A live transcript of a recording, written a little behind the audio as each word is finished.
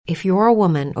If you're a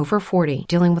woman over 40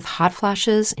 dealing with hot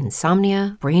flashes,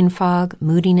 insomnia, brain fog,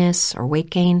 moodiness, or weight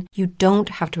gain, you don't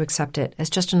have to accept it as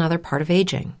just another part of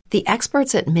aging. The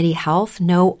experts at MIDI Health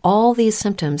know all these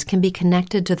symptoms can be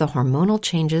connected to the hormonal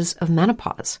changes of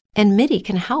menopause. And MIDI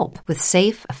can help with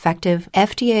safe, effective,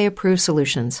 FDA-approved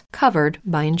solutions covered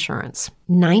by insurance.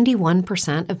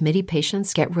 91% of MIDI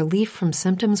patients get relief from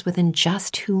symptoms within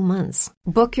just 2 months.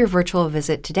 Book your virtual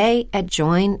visit today at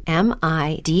joinmidi.com.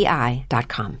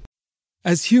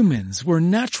 As humans, we're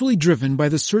naturally driven by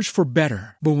the search for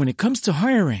better. But when it comes to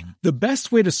hiring, the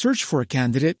best way to search for a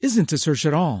candidate isn't to search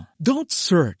at all. Don't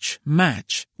search,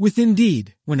 match with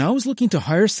Indeed. When I was looking to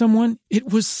hire someone,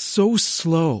 it was so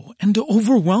slow and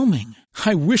overwhelming.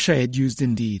 I wish I had used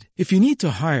Indeed. If you need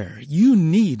to hire, you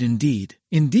need Indeed.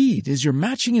 Indeed is your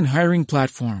matching and hiring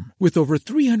platform with over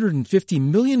 350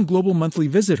 million global monthly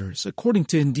visitors, according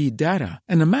to Indeed data,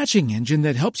 and a matching engine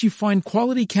that helps you find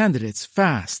quality candidates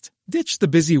fast. Ditch the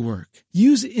busy work.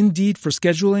 Use Indeed for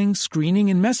scheduling, screening,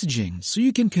 and messaging so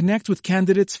you can connect with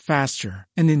candidates faster.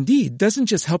 And Indeed doesn't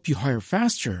just help you hire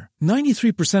faster.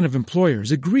 93% of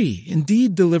employers agree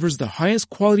Indeed delivers the highest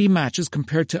quality matches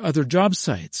compared to other job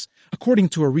sites, according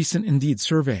to a recent Indeed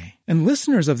survey. And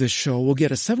listeners of this show will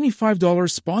get a $75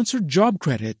 sponsored job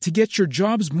credit to get your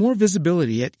jobs more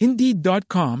visibility at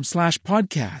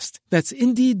Indeed.com/podcast. That's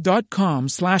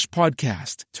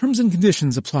Indeed.com/podcast. Terms and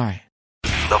conditions apply.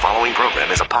 The following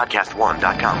program is a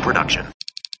PodcastOne.com production.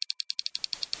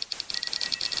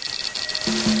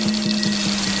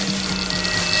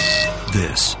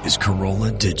 This is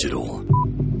Corolla Digital.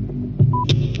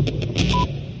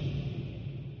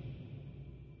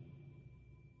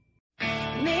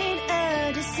 Made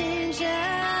a decision.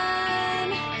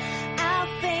 I'll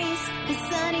face the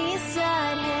sunny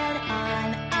side head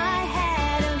on. I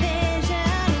had a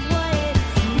vision of what it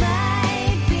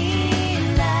might be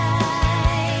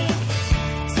like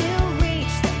to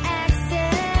reach the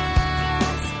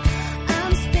access.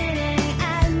 I'm spinning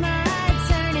at my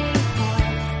turning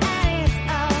point, and it's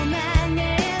all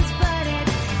madness, but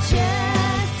it's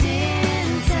just in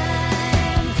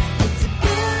time. It's a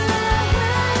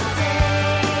good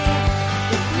day,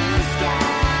 with blue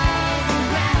skies and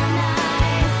brown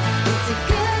eyes. It's a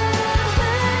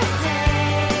good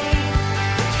day,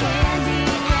 candy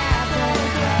apple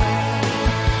gray,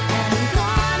 and I'm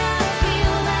gonna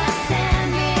feel the sand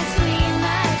between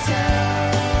my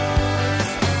toes.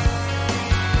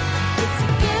 It's a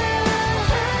good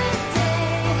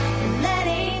day for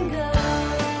letting go.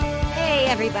 Hey,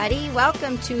 everybody.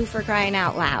 Welcome to For Crying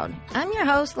Out Loud. I'm your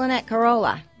host, Lynette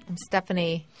Corolla. I'm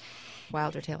Stephanie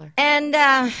Wilder-Taylor. And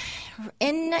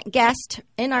in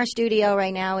our studio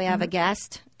right now, we have a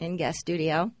guest in guest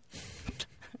studio.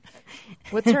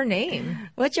 What's her name?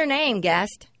 What's your name,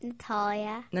 guest?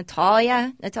 Natalia.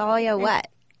 Natalia? Natalia what?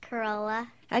 Corolla.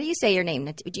 How do you say your name?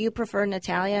 Do you prefer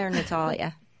Natalia or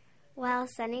Natalia? Well,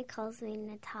 Sunny calls me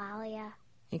Natalia.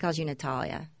 He calls you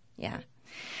Natalia. Yeah.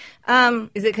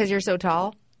 Is it because you're so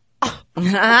tall?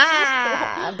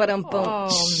 But boom.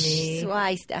 Oh, me.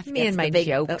 Why, Steph? Me gets and the my big-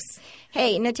 jokes.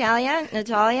 Hey, Natalia,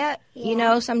 Yeah. you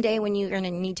know someday when you're going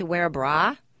to need to wear a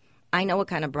bra, I know what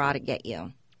kind of bra to get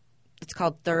you. It's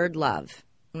called Third Love.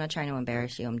 I'm not trying to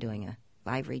embarrass you. I'm doing a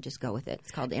live read. Just go with it.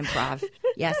 It's called improv.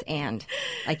 Yes, and.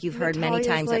 Like you've heard many Natalia's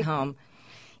times like- at home.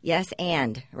 Yes,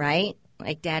 and, right?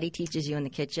 Like Daddy teaches you in the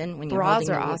kitchen when you're Bras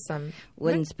holding are your awesome.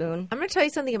 wooden spoon. I'm going to tell you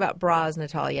something about bras,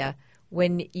 Natalia.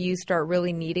 When you start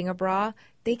really needing a bra,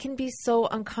 they can be so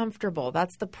uncomfortable.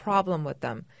 That's the problem with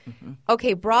them. Mm-hmm.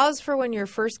 Okay, bras for when you're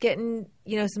first getting,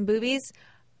 some boobies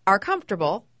are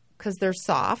comfortable because they're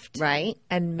soft. Right.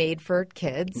 And made for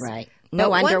kids. Right. But No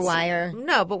once- underwire.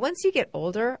 No, but once you get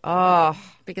older,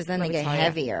 Because then Let they me get tell ya.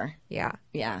 heavier. yeah.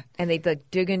 Yeah. And they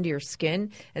dig into your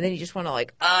skin, and then you just want to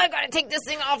I got to take this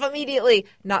thing off immediately.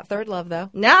 Not Third Love, though.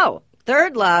 No.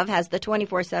 Third Love has the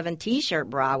 24/7 T-shirt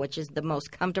bra, which is the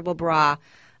most comfortable bra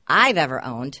I've ever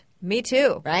owned. Me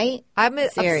too. Right? I'm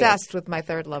Serious. obsessed with my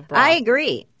Third Love bra. I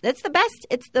agree. It's the best.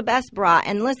 It's the best bra.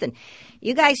 And listen,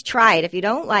 you guys try it. If you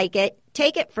don't like it,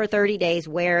 take it for 30 days,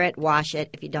 wear it, wash it.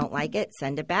 If you don't like it,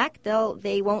 send it back.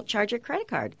 They won't charge your credit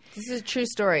card. This is a true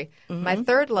story. My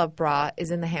Third Love bra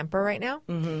is in the hamper right now,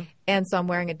 and so I'm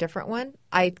wearing a different one.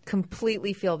 I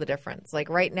completely feel the difference. Like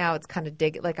right now, it's kind of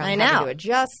I'm I having know. to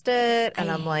adjust it, and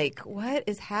I'm like, what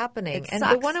is happening? It And the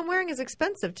sucks. one I'm wearing is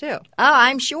expensive too. Oh,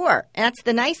 I'm sure. That's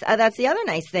the other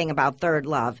nice thing about Third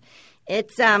Love.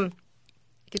 It's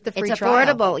Get the free it's trial.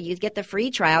 affordable. You get the free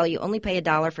trial. You only pay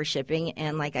 $1 for shipping,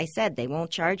 and like I said, they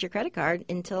won't charge your credit card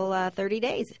until 30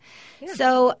 days.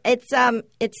 So it's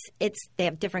they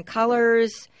have different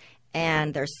colors,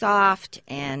 and they're soft,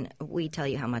 and we tell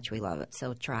you how much we love it.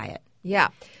 So try it. Yeah.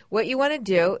 What you want to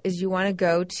do is you want to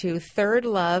go to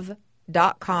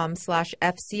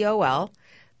thirdlove.com/FCOL.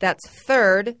 That's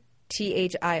third,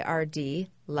 THIRD,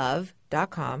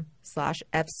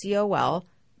 love.com/FCOL.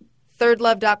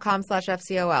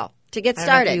 Thirdlove.com/FCOL. To get I don't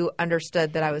know started. if you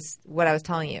understood that what I was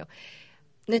telling you.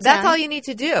 It's That's done. all you need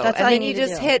to do. That's and all then you you need to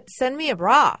just do. hit send me a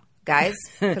bra, guys,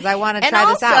 because I want to And try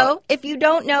also, this out. if you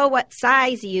don't know what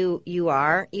size you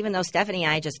are, even though Stephanie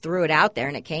and I just threw it out there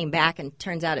and it came back and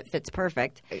turns out it fits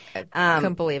perfect, I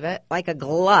couldn't believe it. like a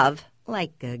glove.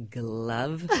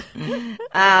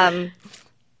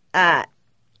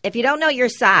 If you don't know your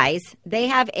size, they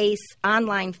have a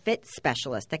online fit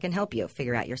specialist that can help you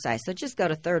figure out your size. So just go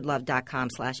to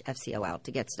thirdlove.com/FCOL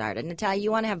to get started. Natalia,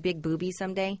 you want to have big boobies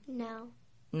someday? No.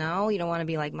 No? You don't want to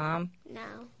be like Mom? No.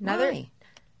 Why?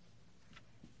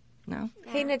 No?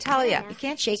 Hey, Natalia. You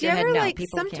can't shake Do you your head ever no. like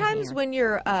People can't sometimes hear. when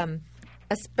you're,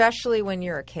 especially when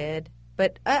you're a kid,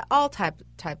 but all times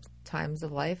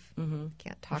of life.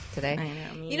 Can't talk today. I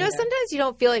know, me You know, neither. sometimes you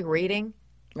don't feel like reading,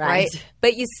 Right.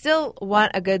 But you still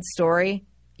want a good story.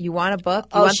 You want a book.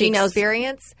 You Oh, want she the knows.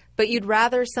 experience. But you'd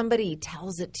rather somebody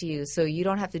tells it to you, so you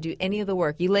don't have to do any of the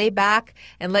work. You lay back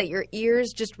and let your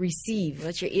ears just receive.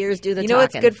 Let your ears do the You know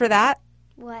what's talking. good for that?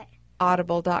 What?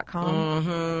 Audible.com.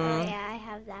 Oh yeah, I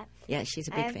have that. Yeah, she's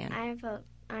a big fan.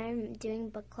 I'm doing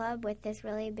book club with this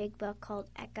really big book called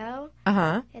Echo.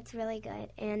 Uh-huh. It's really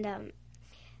good, and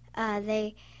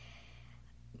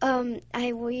I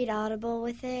read Audible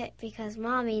with it because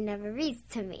Mommy never reads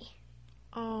to me.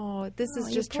 Oh, this has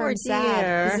you just poor turned sad.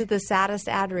 dear. This is the saddest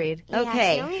ad read. Yeah,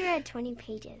 Okay. she only read 20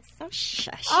 pages. Oh,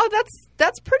 shush. Oh,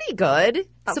 that's pretty good.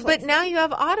 Oh, So, please. but now you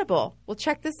have Audible. Well,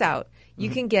 check this out. You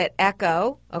can get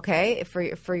Echo, okay,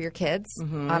 for your kids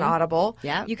on Audible.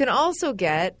 Yeah. You can also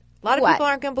get. A lot of What? people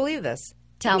aren't going to believe this.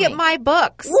 Tell you me. get my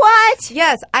books. What?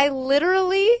 Yes, I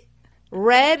literally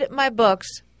read my books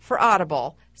for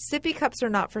Audible. Sippy cups are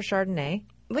not for Chardonnay.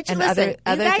 But and listen,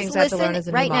 other you guys things I have to learn listen. as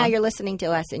a new Right now, mom. you're listening to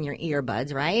us in your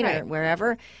earbuds, right? Or Right.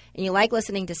 wherever. And you like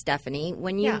listening to Stephanie.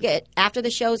 When you Yeah. get, after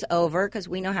the show's over, because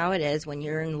we know how it is, when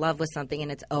you're in love with something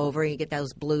and it's over, you get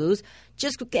those blues,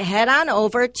 just head on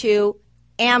over to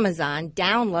Amazon,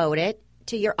 download it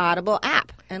to your Audible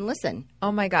app, and listen.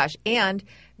 Oh my gosh! And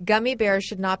Gummy Bears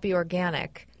Should Not Be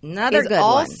Organic. Another is good one.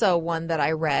 also one that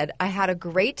I read. I had a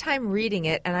great time reading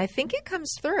it, and I think it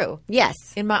comes through Yes.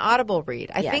 in my Audible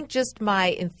read. I Yeah. think just my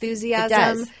It enthusiasm,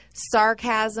 does.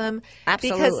 sarcasm.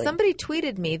 Because Absolutely. somebody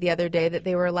tweeted me the other day that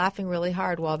they were laughing really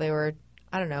hard while they were,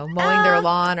 I don't know, mowing their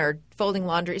lawn or folding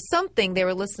laundry. Something they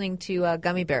were listening to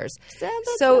Gummy Bears. That's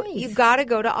So nice. you got to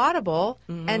go to Audible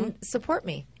and support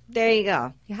me. There you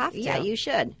go. You have to. Yeah, you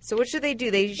should. So what should they do?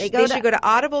 They should go to- go to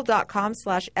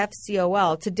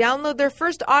audible.com/FCOL to download their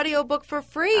first audiobook for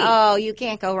free. Oh, you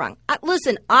can't go wrong.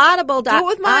 Listen, Audible. Do it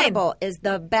with mine. Audible is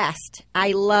the best.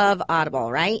 I love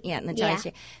Audible, right? Yeah, Yeah.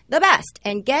 the best.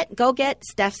 And go get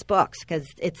Steph's books because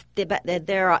it's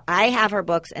they're. I have her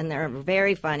books and they're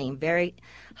very funny, very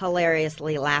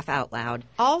hilariously laugh out loud.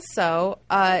 Also,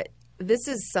 this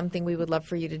is something we would love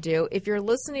for you to do. If you're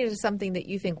listening to something that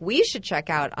you think we should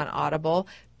check out on Audible,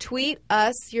 tweet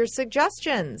us your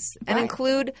suggestions and Right.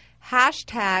 include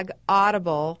hashtag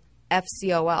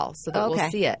AudibleFCOL so that Okay.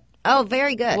 we'll see it. Oh,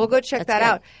 very good. We'll go check That's that good.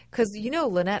 out because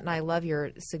Lynette and I love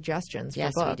your suggestions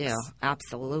Yes, for books. we do.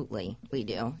 Absolutely, we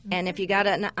do. And if you got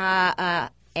a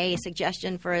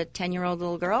suggestion for a 10-year-old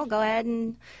little girl, go ahead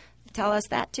and tell us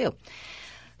that too.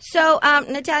 So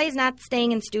Natalia's not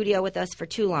staying in studio with us for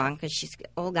too long because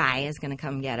Olga is going to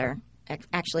come get her.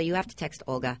 Actually, you have to text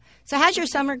Olga. So how's your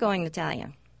summer going,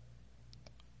 Natalia?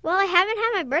 Well, I haven't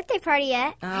had my birthday party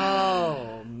yet.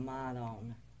 Oh,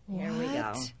 Madon. Here we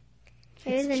go.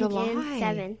 It was in July. June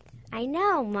 7th. I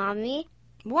know, Mommy.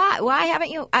 Why haven't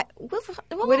you?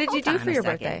 What did you do for your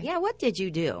birthday? Yeah, what did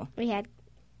you do? We had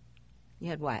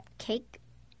You had what? cake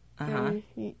Uh-huh.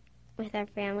 with our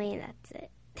family, and that's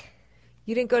it.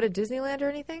 You didn't go to Disneyland or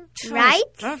anything? Right?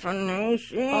 Oh, zip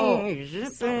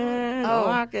it, Oh.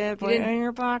 lock it, put it didn't- in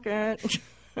your pocket.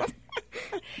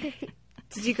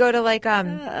 Did you go to like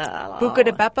Buca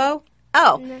de Beppo?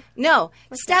 Oh, no.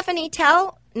 Stephanie,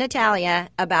 tell Natalia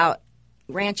about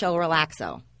Rancho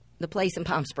Relaxo, the place in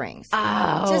Palm Springs.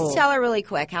 Oh. Just tell her really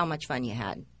quick how much fun you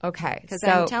had. Okay. Because So,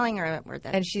 I'm telling her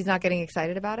that. and she's not getting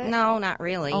excited about it? No, not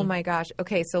really. Oh my gosh.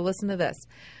 Okay, so listen to this.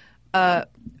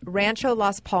 Rancho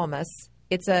Las Palmas.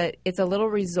 It's a little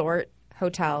resort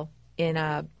hotel in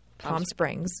Palm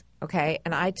Springs. Okay,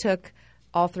 and I took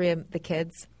all three of the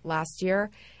kids last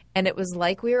year, and it was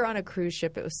like we were on a cruise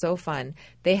ship. It was so fun.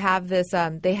 They have this.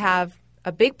 They have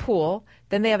a big pool.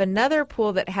 Then they have another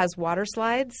pool that has water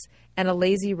slides and a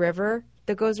lazy river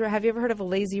that goes around. Have you ever heard of a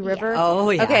lazy river? Oh,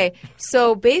 yeah. Okay.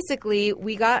 So basically,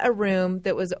 we got a room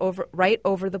that was right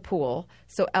over the pool.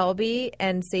 So Elby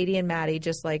and Sadie and Maddie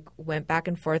just like went back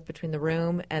and forth between the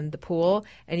room and the pool,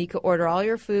 and you could order all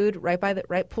your food right by the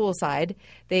right poolside.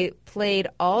 They played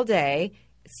all day,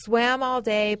 swam all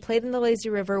day, played in the lazy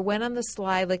river, went on the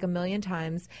slide like a million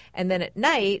times, and then at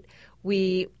night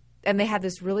and they had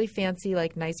this really fancy,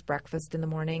 like, nice breakfast in the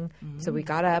morning. So we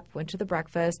got up, went to the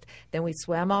breakfast, then we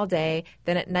swam all day.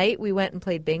 Then at night we went and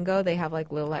played bingo. They have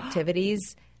like little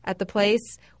activities at the place.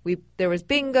 There was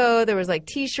bingo, there was like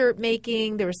T-shirt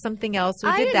making, there was something else. We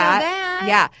I did didn't know that.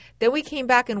 Yeah. Then we came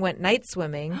back and went night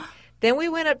swimming. Then we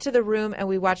went up to the room and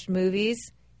we watched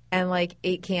movies and like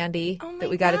ate candy that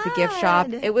we got at the gift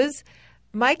shop. God. It was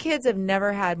my kids have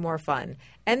never had more fun.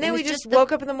 And then It we was just just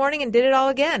woke up in the morning and did it all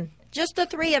again. Just the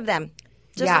three of them.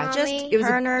 Just, Yeah. just It was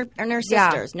her and her Yeah.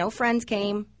 sisters. No friends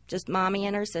came. Just mommy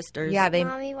and her sisters. Yeah,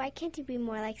 Mommy, why can't you be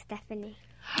more like Stephanie?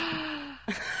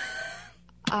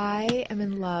 I am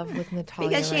in love with Natalia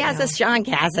Because she right has now. a Sean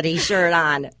Cassidy shirt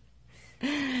on.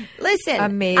 Listen,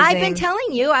 Amazing. I've been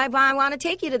telling you I want to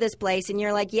take you to this place, and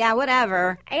you're like, yeah,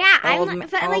 whatever. Yeah, Old I'm. ma-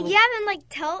 But like, old- you haven't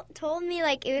like told me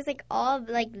like it was like all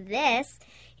like this.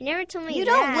 You never told me. You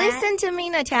don't that. listen to me,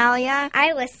 Natalia.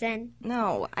 I listen.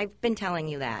 No, I've been telling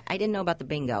you that. I didn't know about the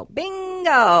bingo.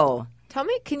 Bingo! Tell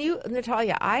me,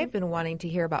 Natalia, I've been wanting to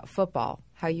hear about football,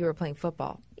 how you were playing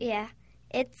football. Yeah,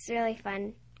 it's really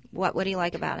fun. What do you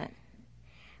like about it?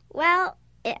 Well,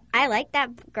 I like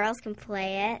that girls can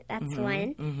play it. That's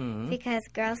one. Because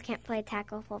girls can't play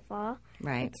tackle football.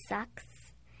 Right. It sucks.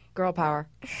 Girl power.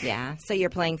 Yeah. So you're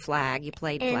playing flag. You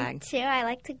played And flag. two, I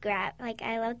like to grab. Like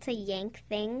I love to yank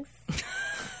things.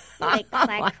 Like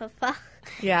flag football.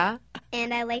 Yeah?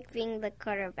 And I like being the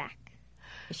quarterback.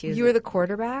 She was You were the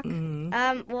quarterback? Well,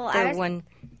 I the was one.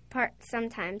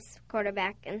 sometimes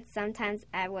quarterback and sometimes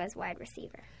I was wide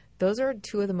receiver. Those are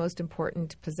two of the most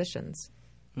important positions.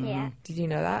 Yeah. Did you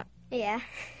know that? Yeah.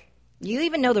 You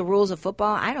even know the rules of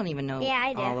football? I don't even know Yeah,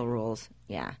 I do. all the rules.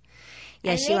 Yeah.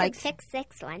 Yeah, I she made likes. a pick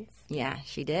six once. Yeah,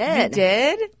 she You did.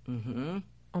 did? Mm-hmm.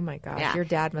 Oh, my gosh. Yeah. Your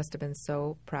dad must have been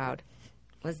so proud.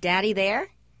 Was Daddy there?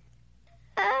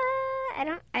 I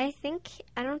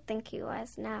don't think he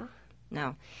was. No.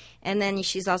 No. And then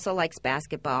she's also likes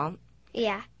basketball.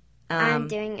 Yeah. I'm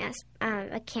doing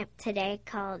a camp today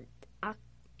called.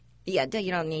 Yeah,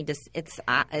 you don't need to. It's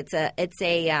at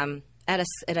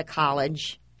a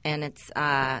college, and it's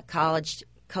college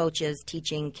coaches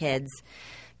teaching kids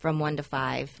from 1 to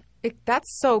 5.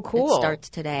 That's so cool. It starts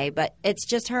today, but it's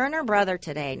just her and her brother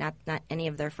today, not any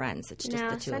of their friends. It's just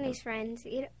No, the two of them. Sunny's friends.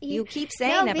 You keep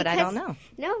saying that, but I don't know.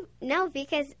 No,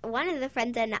 because one of his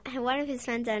friends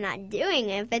are not doing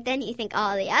it, but then you think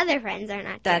all the other friends are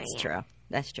not That's doing it. true.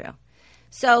 That's true.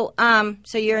 So,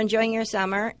 so you're enjoying your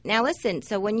summer. Now, listen.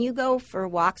 So, when you go for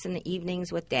walks in the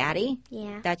evenings with Daddy,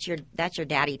 Yeah. that's your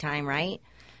Daddy time, right?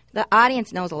 The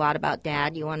audience knows a lot about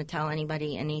Dad. You want to tell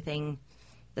anybody anything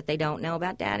that they don't know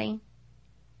about Daddy?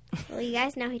 Well, you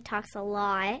guys know he talks a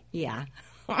lot. Yeah.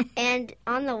 And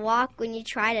on the walk, when you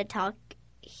try to talk,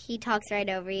 he talks right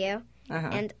over you. Uh-huh.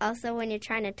 And also, when you're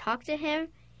trying to talk to him,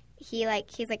 he's like,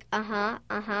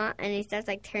 and he starts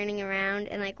like turning around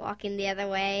and like walking the other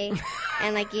way,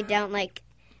 and like you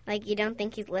don't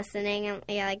think he's listening, and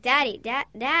you're like, Daddy,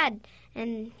 Dad,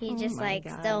 and he just my like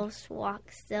God.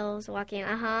 still walking,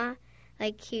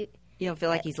 like he, You don't feel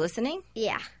like he's listening?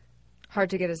 yeah,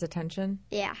 Hard to get his attention.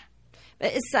 yeah,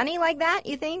 But is Sonny like that,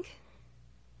 you think?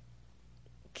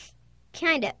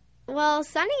 kind of. Well,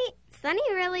 Sonny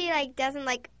really like doesn't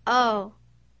like cool,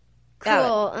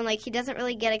 and like he doesn't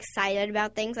really get excited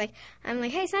about things. Like I'm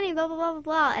like, hey, Sonny, blah blah blah blah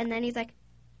blah, and then he's like,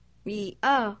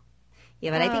 oh. Yeah,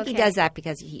 but I think he okay. does that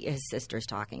because his sister's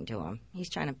talking to him. He's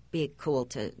trying to be cool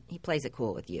he plays it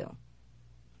cool with you.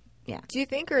 Do you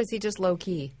think, or is he just low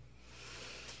key?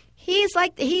 He's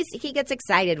like he gets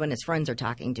excited when his friends are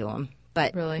talking to him.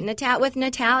 But Really? with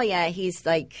Natalia, he's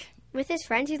like, With his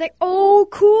friends, he's like, oh,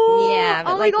 cool. Yeah,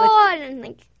 but oh, like my God. And,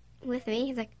 like, with me,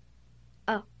 he's like,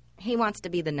 he wants to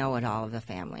be the know-it-all of the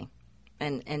family.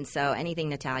 And so anything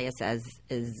Natalia says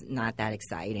is not that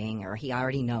exciting, or he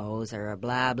already knows, or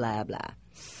blah, blah, blah.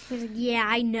 he's like, yeah,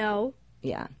 I know.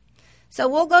 Yeah. So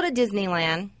we'll go to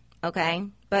Disneyland, okay?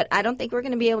 But I don't think we're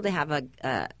going to be able to have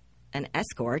an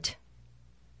escort.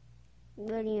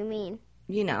 What do you mean?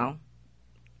 You know,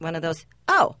 one of those.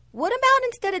 Oh, what about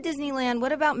instead of Disneyland,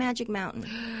 what about Magic Mountain?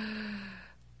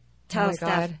 Tell oh my Steph.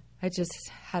 God. I just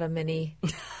had a mini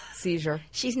seizure.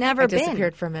 She's never I been.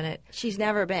 disappeared for a minute. She's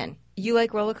never been. You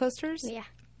like roller coasters? Yeah.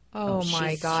 Oh,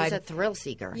 my God. She's a thrill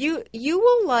seeker. You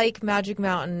will like Magic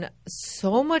Mountain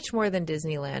so much more than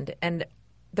Disneyland, and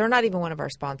they're not even one of our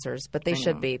sponsors, but they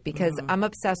should be because I'm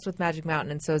obsessed with Magic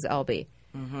Mountain, and so is LB.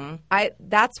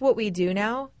 That's what we do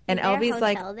now, and Is there a LB's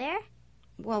like, hotel there?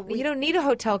 Well, you don't need a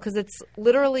hotel because it's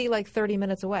literally like 30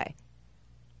 minutes away.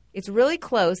 It's really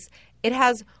close. It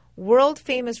has world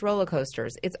famous roller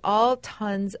coasters. It's all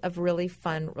tons of really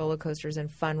fun roller coasters and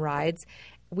fun rides.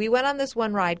 We went on this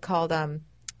one ride called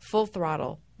Full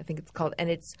Throttle, I think it's called, and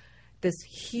it's this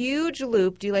huge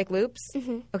loop. Do you like loops?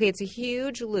 Mm-hmm. Okay, it's a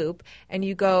huge loop, and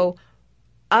you go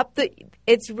up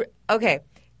okay.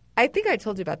 I think I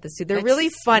told you about this too. They're really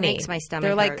funny. Makes my stomach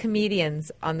They're like hurt.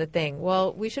 comedians on the thing.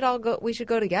 Well, we should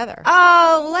go together.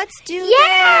 Oh, let's do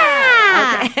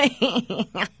that. Okay.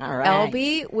 All right.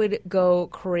 LB would go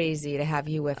crazy to have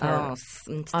you with her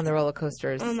on the roller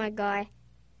coasters. Oh my god.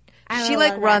 She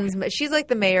like runs. She's like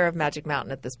the mayor of Magic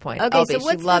Mountain at this point. Okay, LB, so she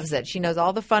what's loves it. She knows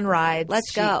all the fun rides.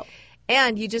 Let's go.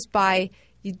 And you just buy.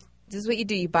 This is what you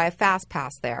do. You buy a fast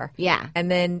pass there. Yeah. And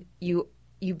then you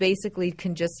basically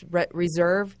can just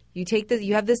reserve. You take this.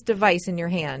 You have this device in your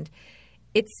hand.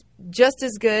 It's just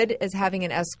as good as having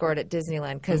an escort at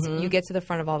Disneyland because you get to the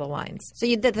front of all the lines. So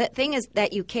the thing is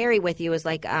that you carry with you is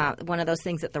like one of those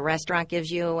things that the restaurant gives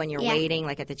you when you're waiting,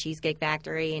 like at the Cheesecake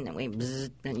Factory, and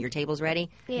and your table's ready.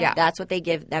 Yeah. That's what they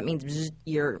give. That means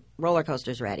your roller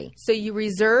coaster's ready. So you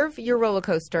reserve your roller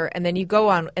coaster, and then you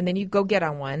go get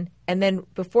on one, and then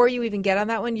before you even get on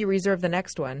that one, you reserve the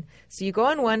next one. So you go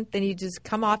on one, then you just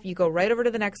come off, you go right over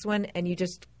to the next one, and you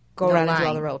just go around and do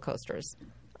all the roller coasters.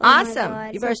 Awesome.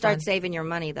 God. You better start saving your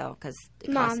money though, because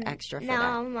it costs extra for that.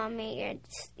 No, Mommy,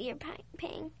 you're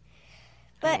paying.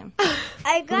 But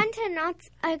I gone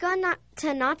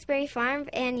to Knott's Berry Farm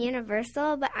and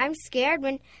Universal, but I'm scared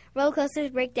when roller coasters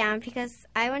break down because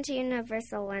I went to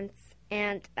Universal once,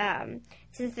 and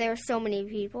since there were so many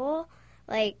people,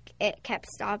 like it kept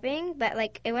stopping, but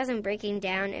like it wasn't breaking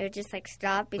down. It would just like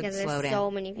stop because there's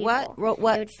so many people. What It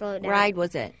would slow down. ride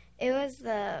was it? It was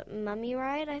the Mummy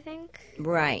ride, I think.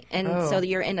 Right. And so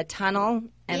you're in a tunnel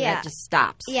and that just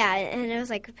stops. Yeah, and it was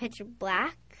like pitch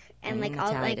black. And like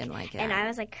all Natalie like, didn't like it. and I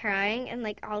was like crying, and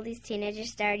like all these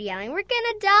teenagers started yelling, "We're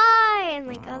gonna die!" And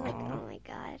like I was like, "Oh my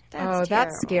god, That's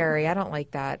terrible. scary. I don't like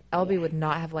that. LB would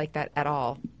not have liked that at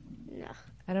all. no."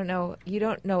 I don't know. You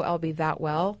don't know LB that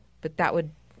well, but that would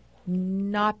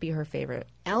not be her favorite.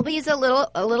 LB is a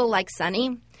little like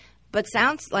Sunny, but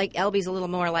sounds like LB's a little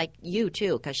more like you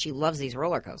too, because she loves these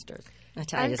roller coasters.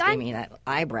 Natalia just gave me that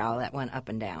eyebrow that went up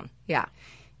and down. Yeah.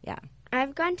 Yeah.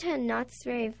 I've gone to Knott's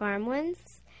Berry Farm once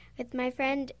with my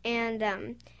friend, and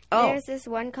there's this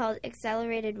one called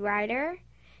Accelerated Rider,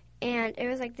 and it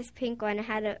was like this pink one. It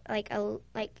had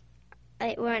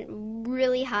it went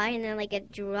really high, and then like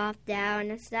it dropped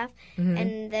down and stuff.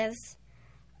 And there's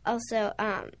also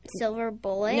Silver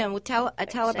Bullet. No, tell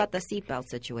about the seatbelt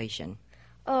situation.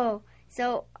 Oh,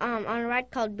 so on a ride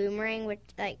called Boomerang, which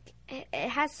like it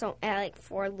has like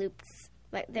 4 loops,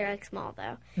 but they're like small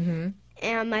though. Mm-hmm.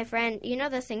 And my friend, you know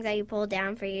those things that you pull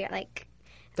down for your like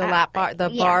The lap bar,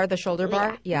 the shoulder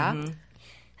bar? Yeah.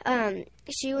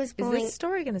 She was Is pulling. this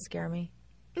story going to scare me?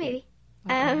 Maybe.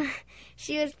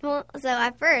 She was pull. So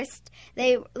at first,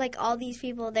 they like all these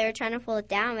people. They were trying to pull it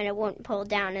down, and it wouldn't pull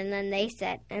down. And then they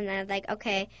said, and they're like,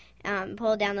 "Okay,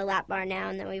 pull down the lap bar now."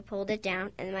 And then we pulled it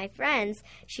down. And my friend,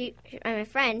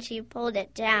 she pulled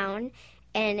it down,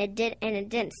 and it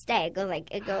didn't stay. It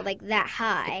go like that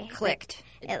high. It clicked.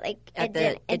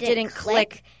 It didn't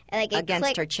click like it against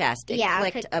clicked, her chest. It yeah,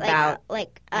 clicked about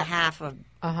a half of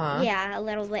yeah, a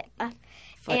little bit up.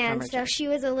 foot from And her so chest. she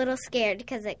was a little scared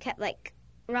because it kept like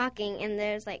rocking, and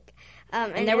there's like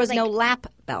And there was no lap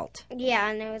belt. yeah,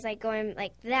 and it was like going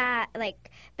like that, like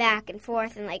back and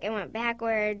forth, and like it went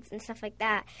backwards and stuff like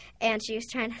that. And she was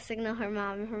trying to signal her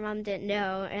mom, and her mom didn't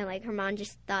know, and like her mom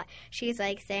just thought she was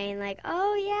like saying like,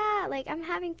 "Oh yeah, like I'm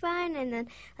having fun," and then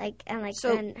like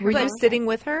So then her Were mom you was sitting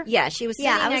with her? Yeah, she was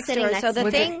Yeah, sitting I was next sitting to her. next So the to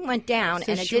her. thing went down,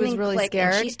 So and it she was didn't really click.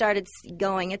 And scared? she started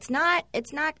going. It's not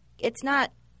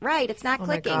right. It's not Oh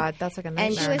my clicking. God, that's like a and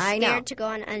nightmare. she was I know. scared to go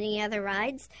on any other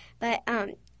rides, but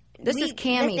This is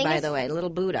Cammie, thing by is- the way,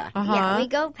 little Buddha. Yeah, we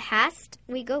go past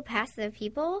the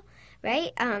people,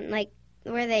 right? Like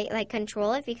where they like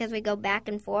control it because we go back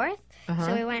and forth.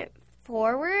 So we went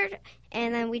forward,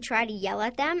 and then we tried to yell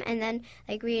at them, and then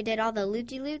like we did all the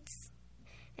looty-loots,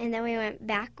 and then we went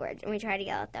backwards and we tried to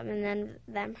yell at them, and then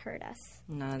them heard us.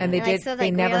 No, And they And, did. like, so they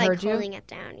like, never we were, like, heard you. holding it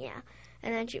down, yeah.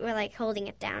 And then we're like holding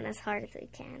it down as hard as we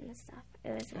can and stuff.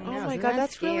 It was I really know, Oh my isn't God, that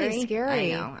that's really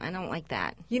scary. I know. I don't like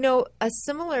that. You know, a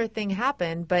similar thing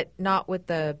happened, but not with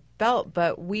the belt.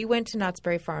 But we went to Knott's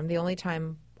Berry Farm the only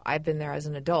time I've been there as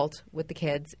an adult with the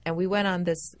kids, and we went on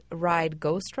this ride,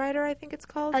 Ghost Rider, I think it's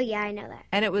called. Oh yeah, I know that.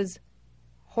 And it was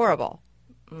horrible.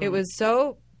 It was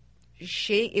so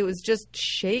it was just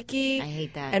shaky. I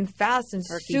hate that. And fast and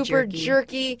Herky super jerky.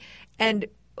 jerky. And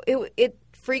it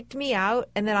freaked me out.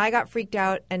 And then I got freaked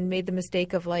out and made the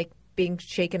mistake of like being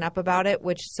shaken up about it,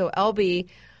 so LB,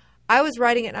 I was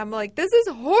riding it and I'm like, this is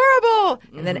horrible.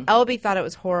 And then LB thought it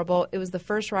was horrible. It was the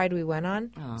first ride we went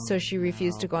on. So she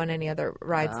refused to go on any other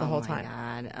rides the whole time.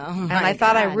 God. Oh And my I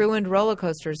thought I God. ruined roller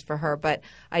coasters for her, but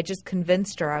I just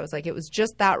convinced her. I was like, it was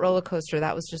just that roller coaster.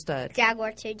 That was just a...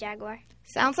 Jaguar too. Jaguar.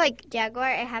 Sounds like Jaguar.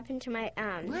 It happened to my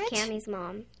What? Cammie's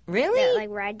mom. really That like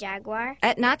ride Jaguar.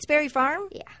 at Knott's Berry Farm.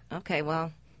 Yeah. Okay,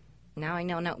 well, now I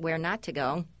know where not to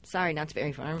go. Sorry, Knott's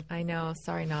Berry Farm. I know.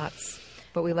 Sorry, Knots.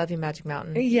 But we love you, Magic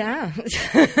Mountain. Yeah,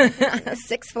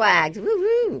 Six Flags.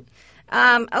 Woo-hoo.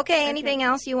 Okay, anything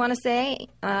else you want to say?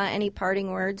 Any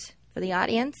parting words for the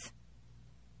audience?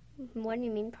 What do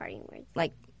you mean parting words?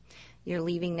 Like you're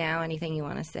leaving now. Anything you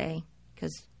want to say?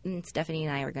 Because Stephanie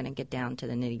and I are going to get down to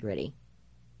the nitty gritty.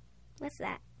 What's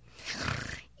that?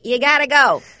 You gotta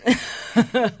go.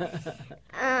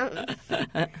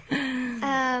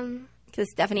 Because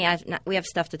Stephanie, we have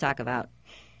stuff to talk about.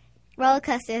 Roller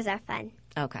coasters are fun,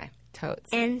 Okay, Totes.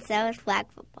 and so is flag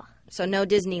football. so no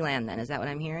Disneyland then. Is that what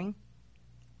I'm hearing?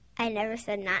 I never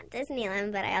said not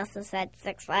Disneyland, but I also said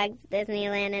Six Flags,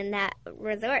 Disneyland, and that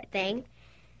resort thing.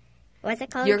 What's it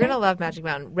called? You're going to again? love Magic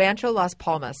Mountain. Rancho Las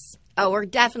Palmas. Oh, we're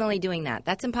definitely doing that.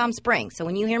 That's in Palm Springs. So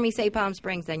when you hear me say Palm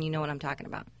Springs, then you know what I'm talking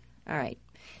about. All right.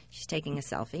 She's taking a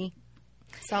selfie.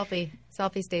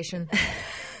 Selfie station. Do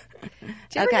you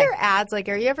ever Okay. hear ads? Like,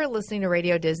 are you ever listening to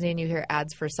Radio Disney and you hear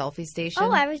ads for Selfie Station?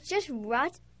 Oh, I was just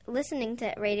listening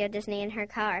to Radio Disney in her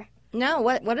car. No,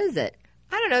 what is it?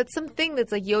 I don't know. It's something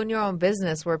that's like you own your own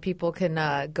business where people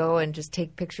can go and just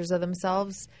take pictures of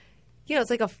themselves. You know,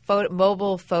 it's like a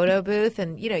mobile photo booth,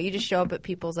 and you know, you just show up at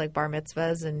people's like bar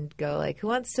mitzvahs and go like, "Who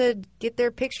wants to get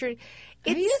their picture?"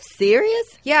 Are you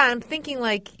serious? Yeah, I'm thinking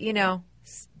like, you know,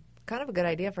 it's kind of a good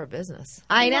idea for a business.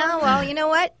 I know. Well, you know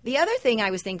what? The other thing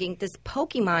I was thinking, this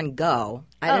Pokemon Go.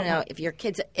 I don't know if your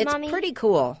kids. It's Mommy. pretty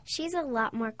cool. She's a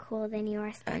lot more cool than you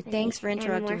are, Stephanie. Thanks for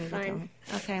interrupting and me. more fun.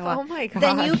 Okay, well, Oh my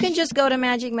then you gosh. can just go to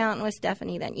Magic Mountain with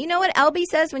Stephanie. Then you know what Elby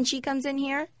says when she comes in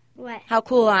here? What? How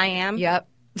cool I am. Yep.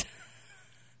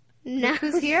 No.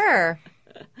 Who's here?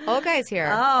 Olga's here.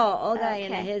 Oh, Olga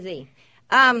and a Okay. hizzy.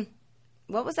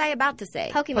 What was I about to say?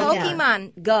 Pokemon Go.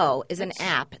 Pokemon Go is an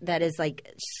app that is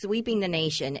like sweeping the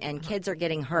nation, and kids are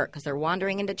getting hurt because they're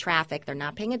wandering into traffic. They're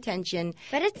not paying attention.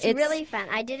 But it's really fun.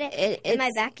 I did it in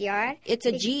my backyard. It's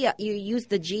a geo. You use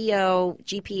the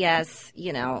GPS.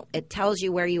 You know, it tells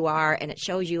you where you are, and it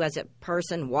shows you as a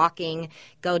person walking.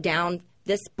 Go down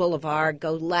this boulevard,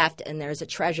 go left, and there's a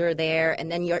treasure there,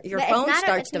 and then your But it's phone not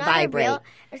starts to it's not a vibrate. real-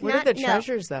 it's What not- are the no.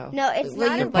 treasures though? No, it's Well,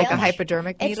 not you're a Like real a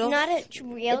hypodermic It's needle? not a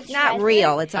real It's not treasure.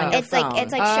 real. It's on your It's like phone.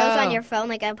 shows Oh. on your phone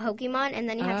like a Pokemon, and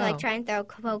then you have to Oh. like try and throw a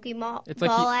Pokemon It's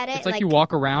like ball you, at it. It's like you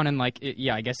walk around and like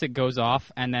I guess it goes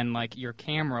off and then like your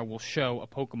camera will show a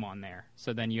Pokemon there.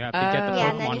 So then you have to get the Oh. Yeah,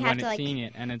 and then Pokemon you have when to, it's like, seeing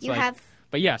it, and it's you like. have-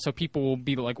 But yeah, so people will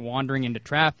be like wandering into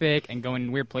traffic and going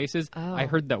in weird places. Oh. I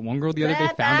heard that one girl the other day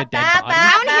found a dead body.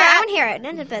 I want to hear it.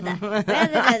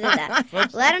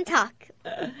 Let him talk.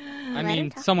 I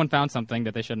mean, someone found something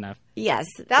that they shouldn't have. Yes,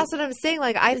 That's what I'm saying.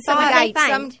 Like I some thought. guy,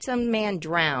 find? some man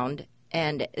drowned,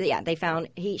 and yeah, they found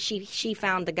she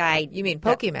found the guy. You mean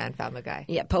Pokemon found the guy?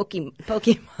 Yeah,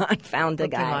 Pokemon found the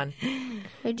Pokemon. Who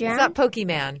It's drowned? not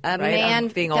Pokemon. guy. A right? man I'm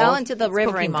being fell old. into the It's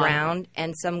river and Pokemon. drowned,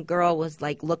 and some girl was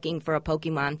like looking for a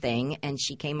Pokemon thing, and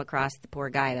she came across the poor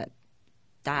guy that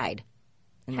died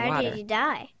in the How water. did he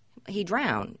die? He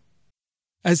drowned.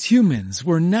 As humans,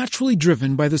 we're naturally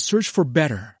driven by the search for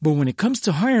better. But when it comes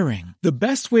to hiring, the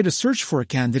best way to search for a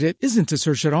candidate isn't to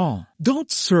search at all.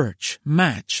 Don't search,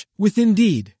 match with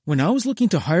Indeed. When I was looking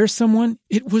to hire someone,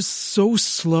 it was so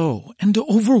slow and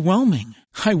overwhelming.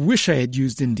 I wish I had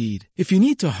used Indeed. If you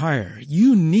need to hire,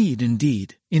 you need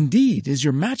Indeed. Indeed is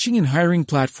your matching and hiring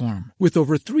platform with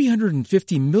over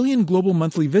 350 million global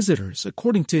monthly visitors,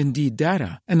 according to Indeed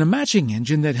data, and a matching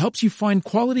engine that helps you find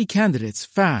quality candidates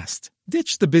fast.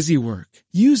 Ditch the busy work.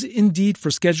 Use Indeed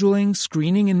for scheduling,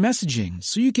 screening, and messaging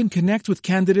so you can connect with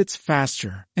candidates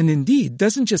faster. And Indeed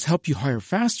doesn't just help you hire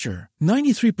faster.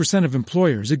 93% of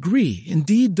employers agree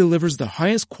Indeed delivers the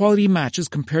highest quality matches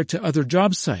compared to other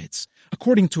job sites,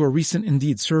 according to a recent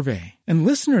Indeed survey. And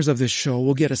listeners of this show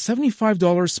will get a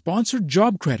 $75 sponsored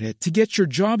job credit to get your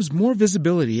jobs more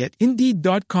visibility at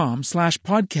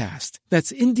Indeed.com/podcast.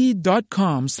 That's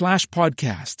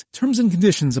Indeed.com/podcast. Terms and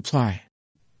conditions apply.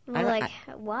 Like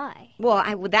Why?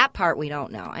 Well, with that part we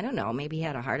don't know. I don't know. Maybe he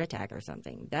had a heart attack or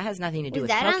something. That has nothing to do Was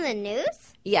with that on the news?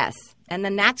 Yes. And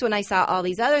then that's when I saw all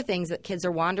these other things that kids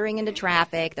are wandering into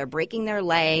traffic, they're breaking their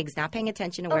legs, not paying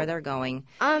attention to where they're going.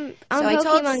 So I told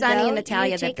Pokemon Sunny Go, and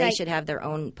Natalia you that take, they like, should have their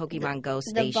own Pokemon Go the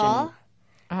station. ball.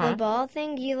 Uh-huh. The ball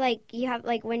thing, you have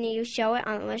when you show it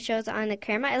on when it shows on the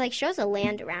camera, it like shows a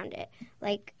land around it.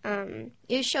 Like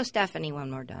You show Stephanie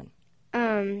when we're done.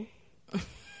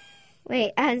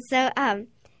 wait, and so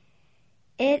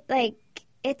it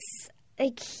it's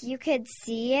like you could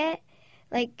see it.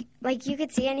 Like you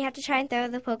could see it and you have to try and throw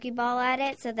the Pokeball at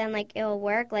it so then like it'll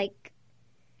work like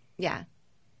Yeah.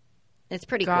 It's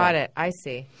pretty cool. Got it. I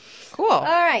see. Cool. all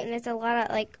right, and it's a lot of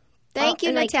like Thank you,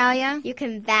 and, like, Natalia. you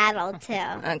can battle too.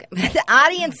 Okay. The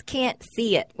audience can't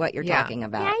see it, what you're Yeah. talking Yeah,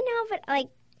 about. I know, but like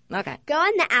Okay. go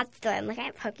on the app store and look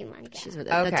at Pokemon Go. She's with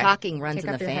Okay. The talking runs Take in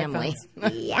off the your family.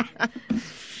 Yeah.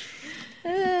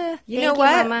 You Thank know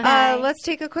what? Mama. Let's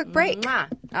take a quick break.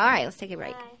 Mwah. All right, let's take a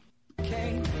break. I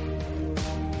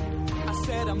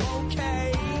said I'm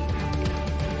okay.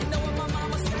 You know what my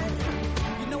mama said?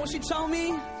 You know what she told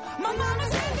me? My mama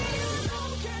said that you're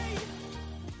okay.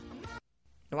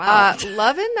 Wow.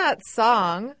 Loving that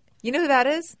song. You know who that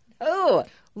is? Oh.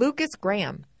 Lucas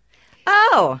Graham.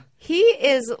 Oh. He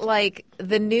is like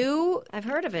the new I've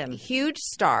heard of him. huge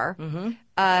star.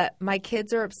 My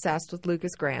kids are obsessed with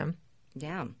Lucas Graham.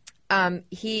 Yeah.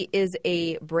 He is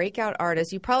a breakout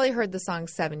artist. You probably heard the song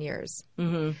 7 Years.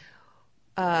 But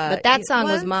that song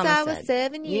was Once Mama I was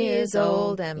said. 7 years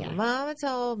old, and Yeah. my mama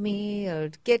told me, oh,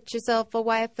 get yourself a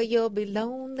wife or you'll be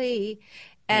lonely.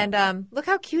 And look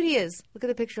how cute he is. Look at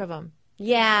the picture of him.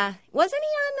 Yeah. Wasn't he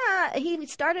on he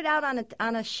started out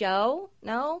on a show?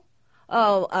 No?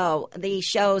 Oh, the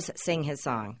shows sing his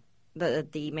song.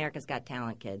 The America's Got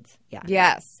Talent kids. Yeah.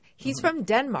 Yes. He's from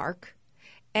Denmark.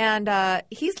 And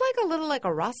he's like a little like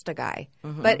a Rasta guy.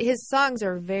 But his songs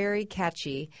are very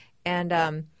catchy.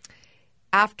 And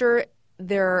after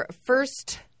their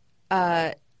first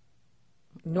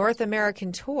North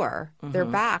American tour, they're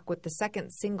back with the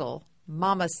second single,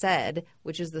 Mama Said,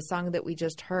 which is the song that we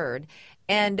just heard.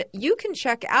 And you can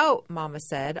check out Mama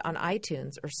Said on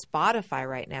iTunes or Spotify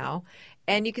right now.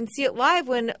 And you can see it live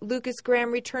when Lucas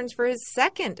Graham returns for his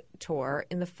second tour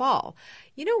in the fall.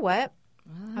 You know what?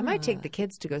 I might take the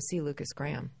kids to go see Lucas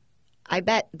Graham. I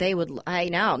bet they would. I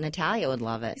know. Natalia would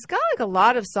love it. He's got like a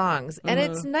lot of songs, and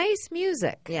it's nice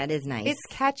music. Yeah, it is nice. It's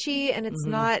catchy, and it's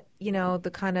not,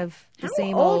 the kind of the How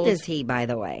same old is he, by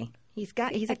the way? He's I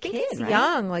a think kid, he's right?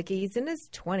 young, like he's in his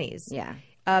 20s. Yeah.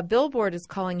 Billboard is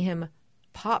calling him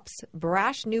Pop's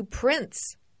brash new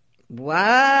prince.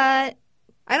 What?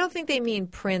 I don't think they mean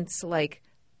Prince like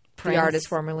Prince? the artist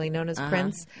formerly known as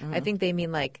Prince. I think they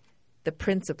mean like the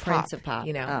Prince of Pop. Prince of Pop.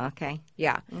 You know. Oh, okay.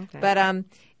 Yeah. Okay. But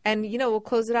and we'll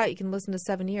close it out. You can listen to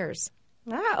 7 Years.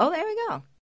 Oh, there we go.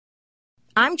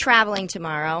 I'm traveling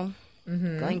tomorrow,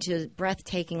 going to the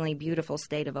breathtakingly beautiful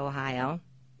state of Ohio,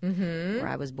 where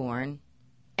I was born.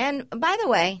 And by the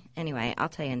way, anyway, I'll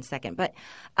tell you in a second. But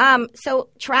so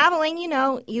traveling, you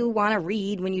want to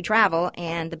read when you travel.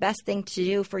 And the best thing to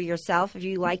do for yourself, if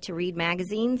you like to read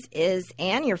magazines,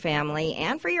 and your family,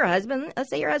 and for your husband.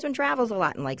 Let's say your husband travels a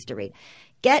lot and likes to read.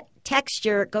 Get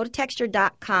Texture. Go to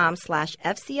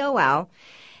texture.com/FCOL.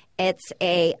 It's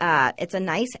a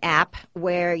nice app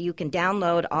where you can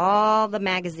download all the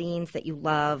magazines that you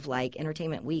love, like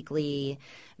Entertainment Weekly,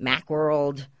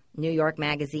 Macworld, New York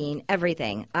Magazine,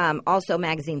 everything. Also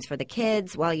magazines for the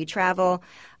kids while you travel.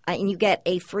 And you get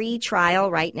a free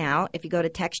trial right now if you go to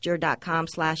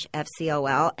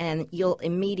texture.com/FCOL, and you'll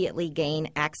immediately gain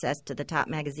access to the top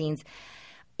magazines,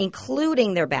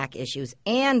 including their back issues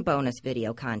and bonus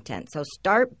video content. So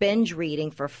start binge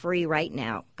reading for free right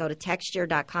now. Go to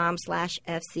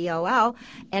texture.com/FCOL,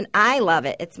 and I love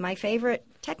it. It's my favorite.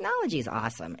 Technology is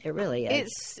awesome. It really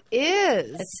is. It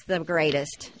is. It's the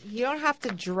greatest. You don't have to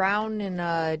drown in,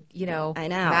 I know.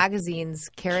 magazines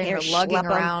carrying or Schlep lugging 'em.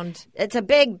 around It's a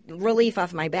big relief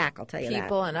off my back, I'll tell you that.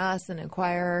 People and Us and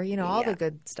Inquirer, all the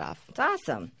good stuff. It's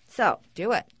awesome. So,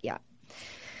 Do it. yeah.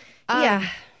 Yeah.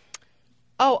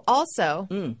 Oh, also,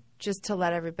 just to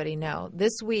let everybody know,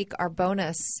 this week our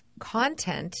bonus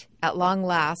content at long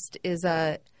last is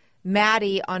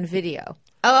Maddie on video.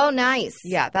 Oh, nice.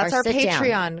 Yeah, that's our sit-down.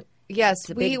 Patreon. Yes,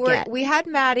 a big get. we had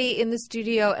Maddie in the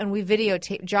studio and we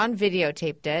videotaped. John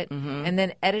videotaped it and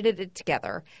then edited it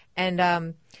together.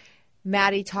 And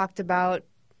Maddie talked about.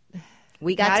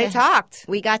 We got Maddie to talked.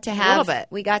 We got to a have little bit.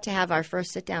 We got to have our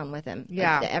first sit down with him.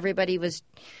 Yeah. Everybody was.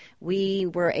 We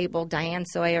were able. Diane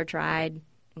Sawyer tried.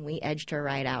 We edged her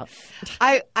right out.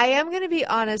 I am going to be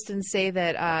honest and say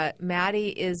that Maddie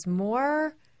is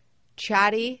more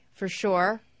chatty for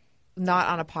sure, not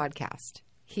on a podcast.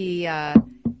 He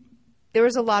there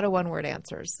was a lot of one-word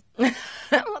answers.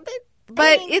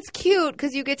 But it's cute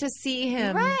because you get to see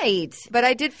him. Right. But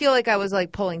I did feel like I was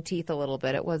like pulling teeth a little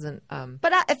bit. It wasn't.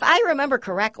 But if I remember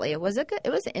correctly, it was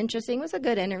interesting. It was a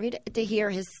good interview to hear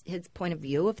his point of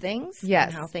view of things. Yes.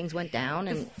 And how things went down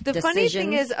and The funny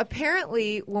thing is,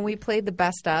 apparently, when we played the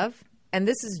best of, and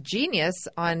this is genius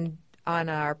on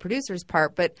our producer's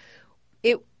part, but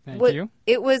it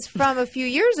was from a few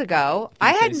years ago.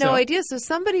 I had no idea. So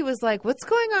somebody was like, "What's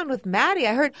going on with Maddie?"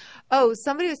 I heard.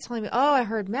 Somebody was telling me, I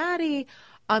heard Maddie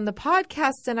on the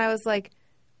podcast, and I was like,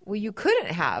 "Well, you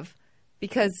couldn't have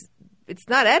because it's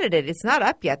not edited. It's not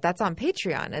up yet. That's on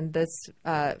Patreon." And this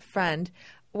friend,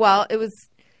 well, it was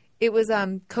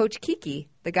Coach Kiki,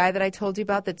 the guy that I told you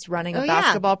about that's running a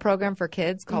basketball program for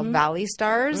kids called Valley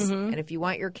Stars. And if you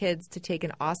want your kids to take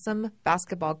an awesome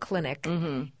basketball clinic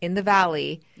in the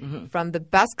Valley from the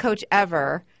best coach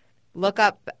ever, look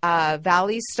up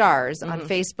Valley Stars on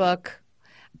Facebook.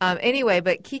 Anyway,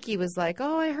 but Kiki was like,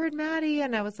 I heard Maddie.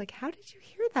 And I was like, how did you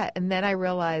hear that? And then I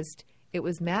realized it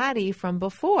was Maddie from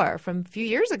before, from a few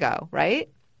years ago, right?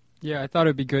 Yeah, I thought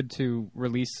it'd be good to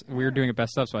release. We were doing a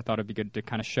best of, so I thought it'd be good to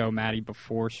kind of show Maddie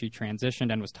before she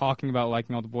transitioned and was talking about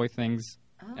liking all the boy things.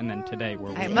 And then today,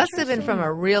 where it must have been from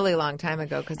a really long time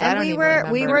ago because I don't even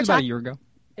remember. We were about a year ago.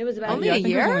 It was about only a a year. I think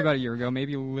year. it was only about a year ago,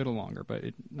 maybe a little longer, but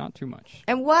not too much.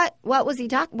 And what was he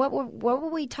talking? What were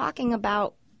we talking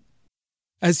about?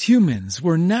 As humans,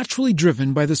 we're naturally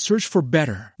driven by the search for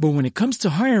better. But when it comes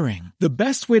to hiring, the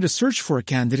best way to search for a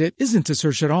candidate isn't to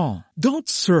search at all. Don't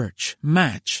search,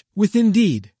 match with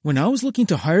Indeed. When I was looking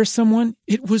to hire someone,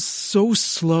 it was so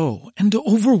slow and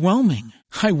overwhelming.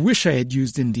 I wish I had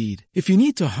used Indeed. If you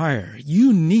need to hire,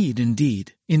 you need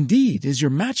Indeed. Indeed is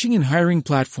your matching and hiring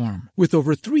platform with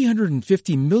over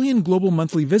 350 million global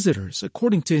monthly visitors,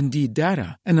 according to Indeed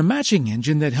data, and a matching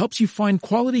engine that helps you find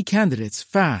quality candidates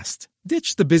fast.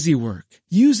 Ditch the busy work.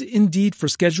 Use Indeed for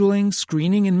scheduling,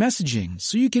 screening, and messaging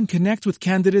so you can connect with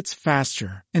candidates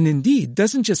faster. And Indeed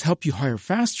doesn't just help you hire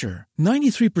faster.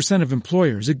 93% of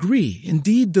employers agree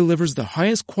Indeed delivers the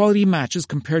highest quality matches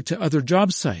compared to other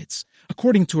job sites,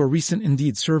 according to a recent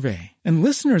Indeed survey. And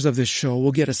listeners of this show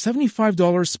will get a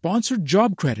 $75 sponsored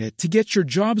job credit to get your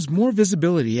jobs more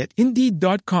visibility at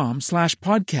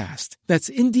Indeed.com/podcast. That's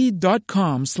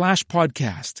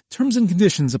Indeed.com/podcast. Terms and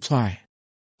conditions apply.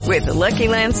 With the Lucky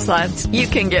Land Slots, you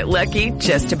can get lucky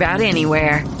just about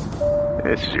anywhere.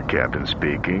 This is your captain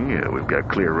speaking. We've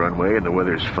got clear runway and the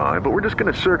weather's fine, but we're just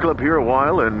going to circle up here a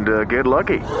while and get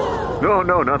lucky.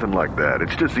 No, nothing like that.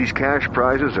 It's just these cash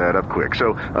prizes add up quick.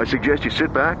 So I suggest you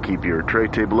sit back, keep your tray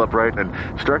table upright, and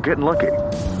start getting lucky.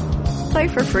 Play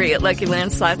for free at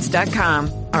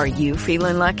LuckyLandSlots.com. Are you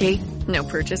feeling lucky? No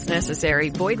purchase necessary.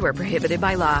 Void where prohibited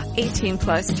by law.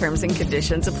 18+ terms and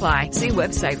conditions apply. See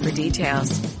website for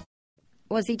details.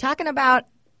 Was he talking about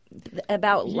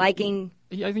liking?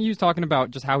 I think he was talking about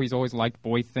just how he's always liked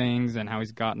boy things and how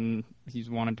he's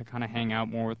wanted to kind of hang out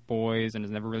more with boys and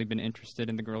has never really been interested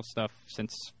in the girl stuff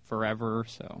since forever.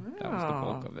 So that was the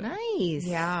bulk of it. Nice.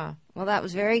 Yeah. Well, that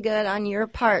was very good on your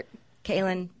part,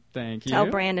 Kaylin. Thank you. Tell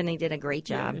Brandon he did a great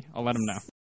job. Yeah, I'll let him know.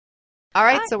 All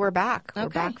right, so we're back. Okay. We're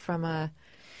back from the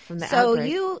So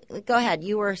outbreak. you go ahead.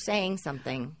 You were saying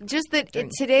something. Just that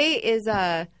today is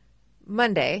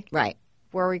Monday. Right.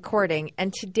 We're recording,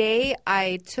 and today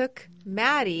I took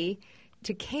Maddie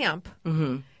to camp.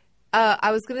 Mm-hmm.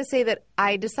 I was going to say that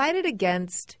I decided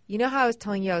against. You know how I was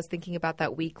telling you I was thinking about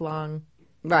that week-long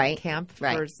camp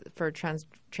for trans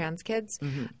kids.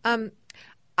 Mm-hmm.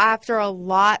 After a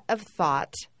lot of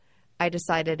thought, I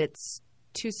decided it's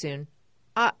too soon.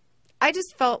 I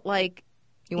just felt like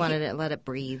you wanted to let it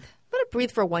breathe. Let it breathe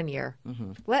for 1 year.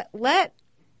 Mm-hmm. Let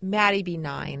Maddie be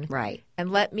 9. Right.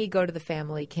 And let me go to the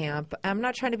family camp. I'm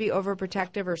not trying to be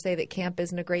overprotective or say that camp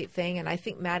isn't a great thing, and I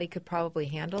think Maddie could probably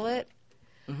handle it.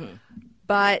 Mm-hmm.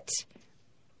 But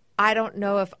I don't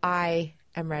know if I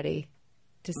am ready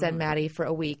to send Maddie for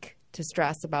a week to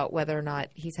stress about whether or not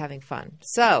he's having fun.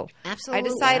 So Absolutely. I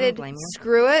decided, I don't blame you.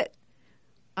 screw it.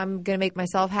 I'm going to make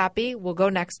myself happy. We'll go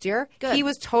next year. Good. He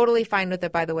was totally fine with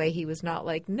it, by the way. He was not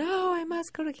like, no, I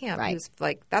must go to camp. Right. He was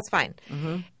like, that's fine.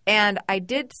 Mm-hmm. And I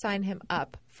did sign him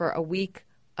up for a week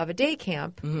of a day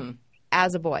camp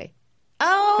as a boy.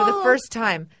 Oh. For the first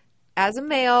time. As a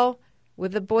male,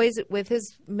 with the boys, with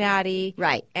his Maddie.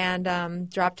 Right. And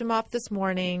dropped him off this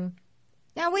morning.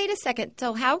 Now, wait a second.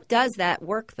 So how does that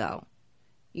work, though?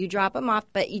 You drop him off,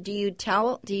 but do you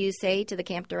say to the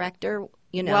camp director,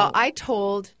 Well,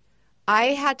 I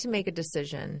had to make a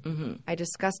decision. I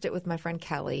discussed it with my friend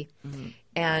Kelly,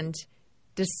 and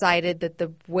decided that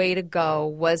the way to go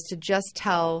was to just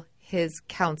tell his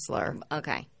counselor.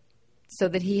 Okay. So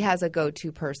that he has a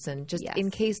go-to person just Yes.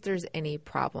 in case there's any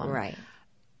problem. Right.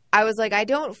 I was like, I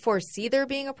don't foresee there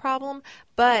being a problem,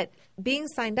 but being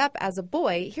signed up as a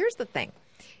boy, here's the thing.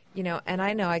 You know, and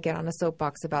I know I get on a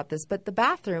soapbox about this, but the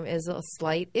bathroom is a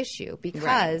slight issue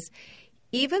because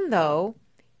even though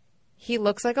he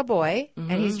looks like a boy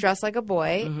and he's dressed like a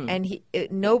boy and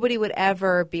nobody would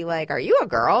ever be like, are you a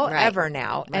girl? Right. Ever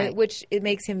now. Right. And which it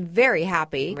makes him very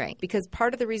happy Right. because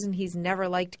part of the reason he's never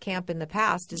liked camp in the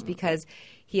past is because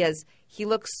he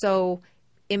looks so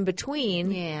in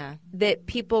between that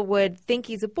people would think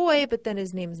he's a boy, but then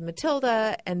his name's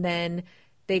Matilda, and then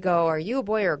they go, are you a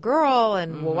boy or a girl?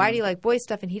 And well, why do you like boy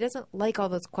stuff? And he doesn't like all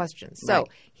those questions. So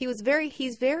he's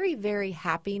very, very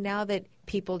happy now that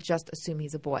people just assume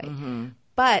he's a boy.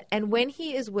 But, and when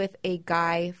he is with a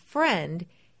guy friend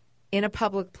in a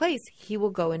public place, he will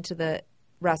go into the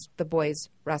boys'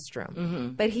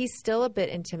 restroom. But he's still a bit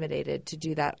intimidated to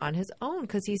do that on his own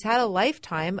because he's had a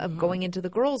lifetime of going into the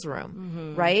girls'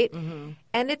 room, right?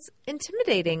 And it's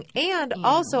intimidating. And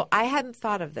also, I hadn't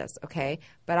thought of this, okay?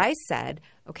 But I said,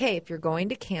 okay, if you're going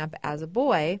to camp as a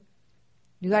boy,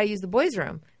 you got to use the boys'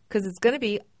 room because it's going to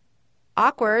be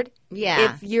awkward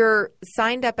if you're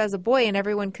signed up as a boy and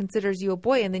everyone considers you a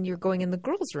boy and then you're going in the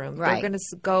girls' room. They're going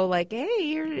to go like, hey,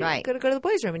 you're going to go to the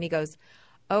boys' room. And he goes,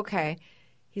 okay.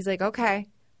 He's like, okay,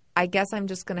 I guess I'm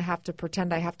just going to have to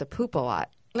pretend I have to poop a lot.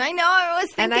 I know. I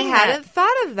was thinking And I hadn't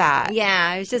thought of that. Yeah,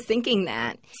 I was just thinking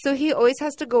that. So he always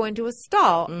has to go into a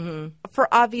stall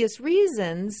for obvious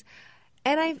reasons.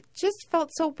 And I just felt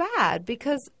so bad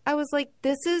because I was like,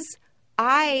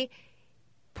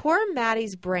 poor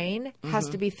Maddie's brain has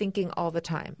to be thinking all the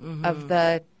time of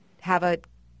have a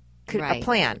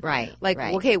plan. Right. Like,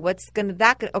 okay,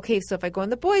 okay, so if I go in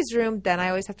the boys' room, then I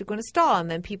always have to go in a stall. And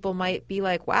then people might be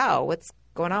like, wow, what's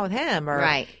going on with him?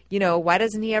 Or, you know, why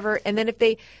doesn't he ever? And then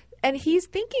and he's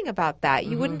thinking about that.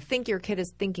 You wouldn't think your kid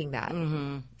is thinking that.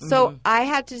 So I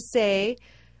had to say,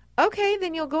 okay,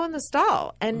 then you'll go in the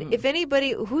stall. And if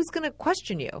anybody, who's going to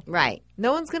question you? Right.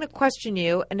 No one's going to question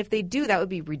you. And if they do, that would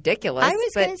be ridiculous. I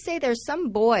was going to say there's some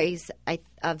boys,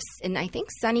 and I think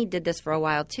Sonny did this for a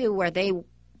while too, where they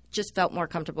just felt more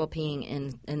comfortable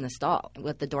peeing in the stall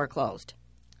with the door closed.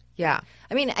 Yeah.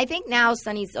 I mean, I think now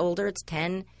Sonny's older, it's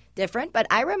 10 different, but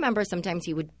I remember sometimes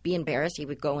he would be embarrassed. He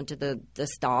would go into the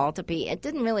stall to pee. It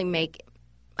didn't really make,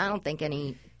 I don't think,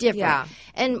 any difference. Yeah.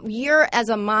 And as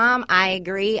a mom, I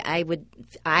agree.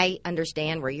 I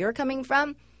understand where you're coming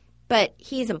from, but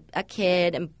he's a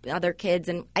kid and other kids,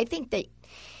 and I think that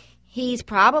he's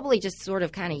probably just sort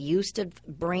of kind of used to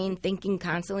brain thinking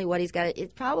constantly what he's got.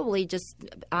 It's probably just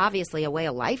obviously a way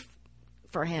of life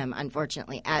for him,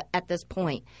 unfortunately, at this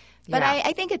point. But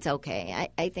I think it's okay.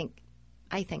 I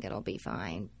think it'll be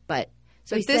fine. But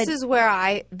so this is where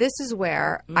I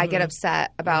get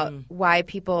upset about why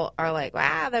people are like,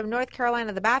 wow, the North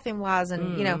Carolina, the bathroom laws,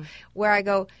 and you know, where I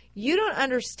go, you don't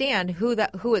understand who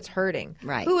it's hurting.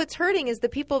 Right. Who it's hurting is the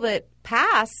people that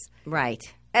pass. Right.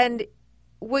 And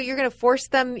what you're going to force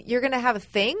them, you're going to have a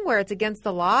thing where it's against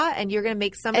the law and you're going to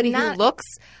make somebody who looks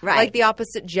like the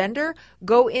opposite gender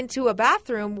go into a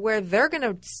bathroom where they're going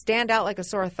to stand out like a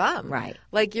sore thumb. Right.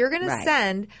 Like you're going to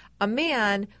send a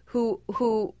man who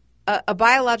a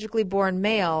biologically born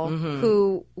male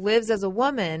who lives as a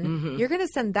woman, you're going to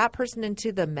send that person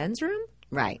into the men's room?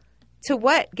 Right. To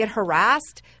what? Get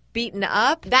harassed? Beaten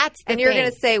up? That's the And you're thing.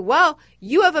 going to say, well,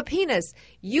 you have a penis.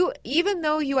 Even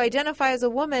though you identify as a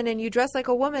woman and you dress like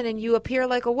a woman and you appear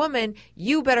like a woman,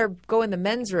 you better go in the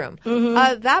men's room.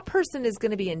 That person is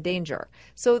going to be in danger.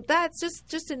 So that's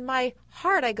just in my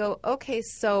heart. I go, okay,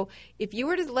 so if you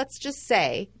were to, let's just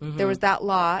say there was that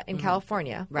law in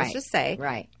California. Let's just say.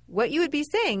 Right. What you would be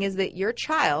saying is that your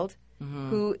child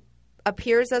who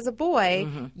appears as a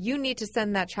boy, you need to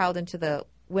send that child into the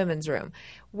women's room.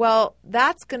 Well,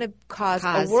 that's going to cause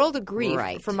a world of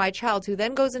grief for my child who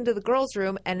then goes into the girls'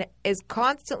 room and is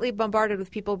constantly bombarded with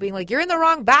people being like, you're in the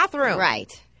wrong bathroom. Right.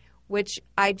 Which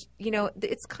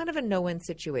it's kind of a no-win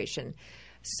situation.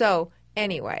 So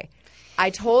anyway, I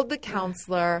told the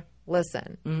counselor,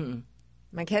 listen,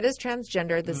 my kid is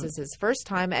transgender. This is his first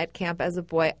time at camp as a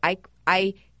boy.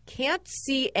 I can't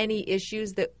see any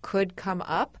issues that could come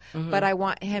up, but I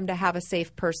want him to have a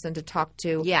safe person to talk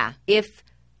to if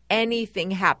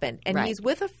anything happened. And he's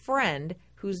with a friend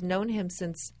who's known him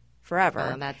since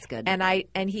forever. Oh, that's good.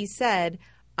 And he said,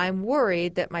 I'm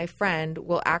worried that my friend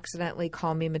will accidentally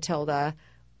call me Matilda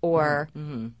or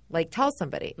like tell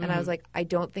somebody. And I was like, I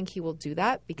don't think he will do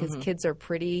that because kids are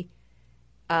pretty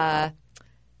not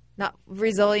not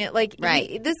resilient. Like,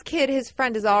 Right. this kid, his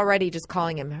friend is already just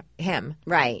calling him.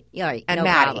 Right. Yeah. And no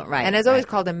Maddie. problem. Right. And has always right.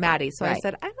 called him Maddie. So I Right.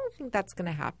 said, I don't think that's going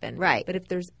to happen. Right. But if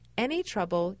there's any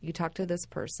trouble, you talk to this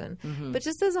person. Mhm. But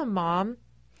just as a mom,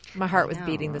 my heart was know,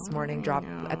 beating this morning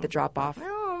at the drop off.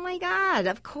 Oh my God!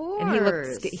 Of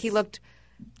course. And he looked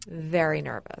very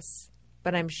nervous.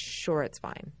 But I'm sure it's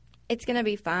fine. It's gonna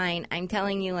be fine. I'm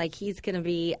telling you, like he's gonna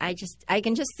be. I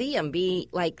can just see him be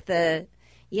like the,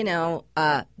 you know,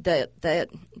 the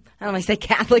I don't want to say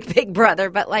Catholic big brother,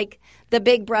 but like the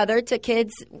big brother to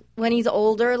kids when he's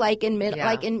older, like in Yeah.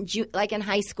 like in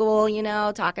high school, you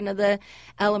know, talking to the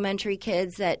elementary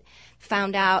kids that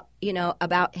found out, you know,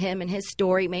 about him and his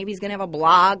story. Maybe he's going to have a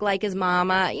blog like his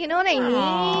mama. You know what I mean?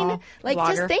 Aw, Like,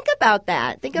 blogger. just think about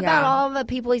that. Think about Yeah. all the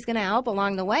people he's going to help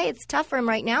along the way. It's tough for him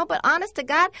right now, but honest to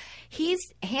God, he's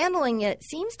handling it.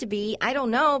 Seems to be, I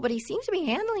don't know, but he seems to be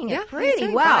handling it Yeah, he's pretty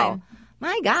doing well. fine.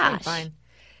 My Doing gosh. fine.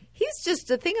 He's just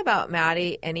the thing about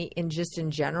Maddie, and just in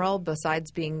general,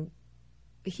 besides being,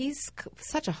 he's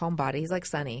such a homebody. He's like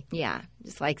Sonny. Yeah,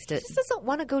 just likes to. He just doesn't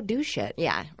want to go do shit.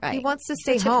 Yeah, right. He wants to He's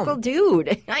stay a typical home.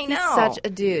 dude. I know. He's such a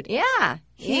dude. Yeah.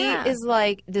 He yeah. is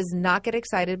like, does not get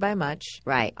excited by much.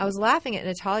 Right. I was laughing at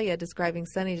Natalia describing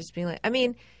Sonny just being like, I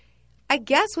mean, I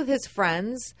guess with his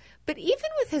friends, but even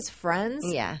with his friends,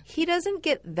 Yeah. he doesn't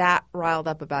get that riled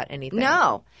up about anything.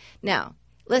 No.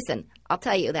 Listen, I'll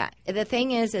tell you that. The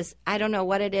thing is I don't know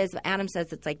what it is. Adam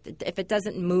says it's like if it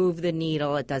doesn't move the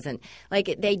needle, it doesn't.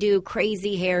 Like they do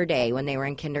crazy hair day when they were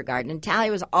in kindergarten. And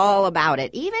Talia was all about it.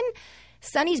 Even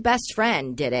Sonny's best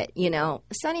friend did it, you know.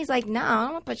 Sonny's like, no, I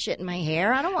don't want to put shit in my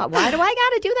hair. I don't want. Why do I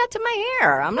got to do that to my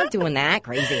hair? I'm not doing that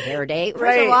crazy hair day.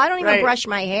 First of all, I don't even brush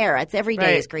my hair. It's every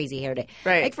day is crazy hair day.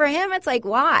 Right. Like for him, it's like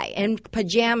why? And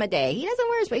pajama day. He doesn't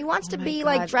wear his, but he wants to my be God.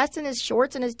 like dressed in his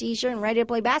shorts and his t-shirt and ready to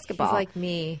play basketball. He's like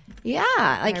me. Yeah,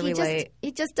 like I he relate.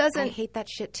 just I doesn't. hate that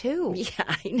shit too. Yeah,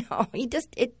 I know.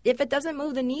 If it doesn't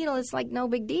move the needle, it's like no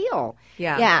big deal.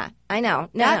 Yeah. Yeah, I know.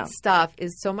 That stuff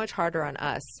is so much harder on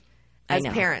us as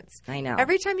know. parents. I know.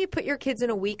 Every time you put your kids in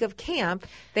a week of camp,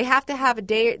 they have to have a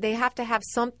day, they have to have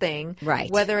something. Right.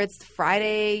 Whether it's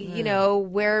Friday, you know,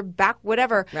 wear back,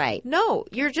 whatever. Right. No,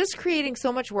 you're just creating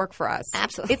so much work for us.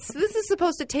 Absolutely. This is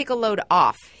supposed to take a load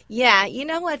off. Yeah, you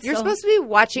know what? You're supposed to be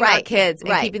watching our Right, kids and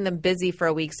right. keeping them busy for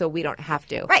a week so we don't have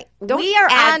to. Right. Don't we are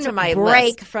add on to my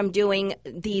break list. from doing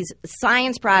these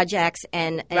science projects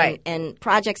and Right. and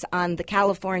projects on the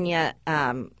California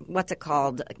what's it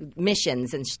called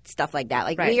missions and stuff like that.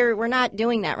 Like Right. we're not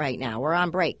doing that right now. We're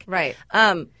on break. Right.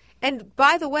 Um. And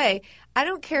by the way, I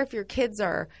don't care if your kids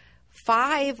are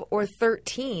 5 or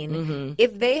 13. Mm-hmm.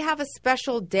 If they have a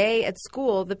special day at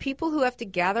school, the people who have to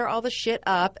gather all the shit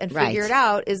up and figure Right. it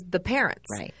out is the parents.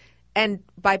 Right. And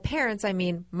by parents, I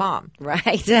mean mom.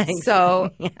 Right.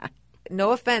 So, yeah.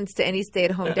 no offense to any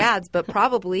stay-at-home dads, but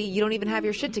probably you don't even have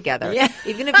your shit together. Yeah.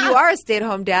 Even if you are a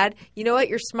stay-at-home dad, you know what?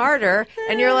 You're smarter,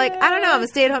 and you're like, I don't know, I'm a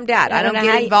stay-at-home dad. I don't know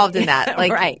get how you- involved in that.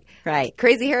 Like, right.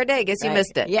 crazy hair day. Guess you Right.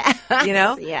 missed it. Yeah. You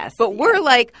know? Yes. But we're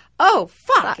like, oh,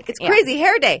 fuck. It's Yeah. crazy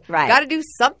hair day. Right. Got to do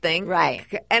something. Right.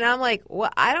 And I'm like,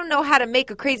 well, I don't know how to make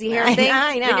a crazy hair I- thing.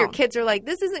 I know. Then your kids are like,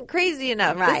 this isn't crazy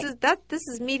enough. Right. This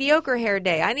is mediocre hair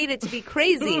day. I need it to be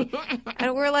crazy.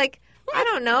 And we're like, I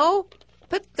don't know.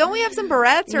 But don't we have some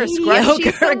barrettes or a scrunchie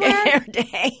Mediocre somewhere? hair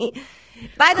day.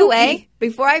 By the way,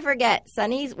 before I forget,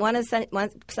 Sonny's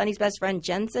Sonny's best friend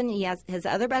Jensen. He has his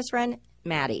other best friend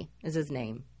Maddie is his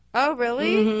name. Oh,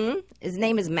 really? Mm-hmm. His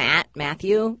name is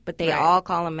Matthew, but they Right. all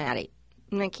call him Maddie.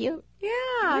 Isn't that cute?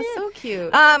 Yeah, so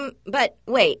cute. But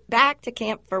wait, back to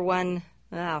camp for one.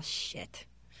 Oh shit!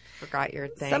 Forgot your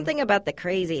thing. Something about the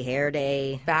crazy hair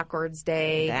day, backwards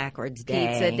day,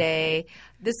 pizza day.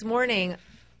 This morning,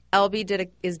 LB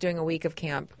is doing a week of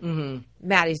camp. Mm-hmm.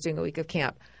 Maddie's doing a week of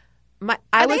camp. I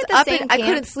Are they was at the up same and I camp?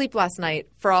 couldn't sleep last night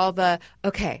for all the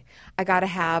I got to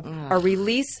have a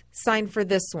release sign for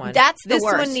this one. That's the this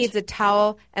worst. one needs a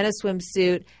towel and a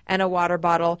swimsuit and a water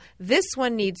bottle. This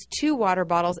one needs 2 water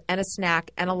bottles and a snack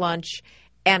and a lunch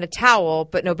and a towel,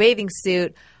 but no bathing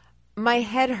suit. My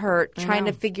head hurt trying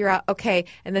to figure out, okay,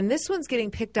 and then this one's getting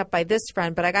picked up by this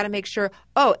friend, but I got to make sure,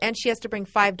 and she has to bring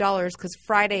 $5 because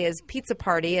Friday is pizza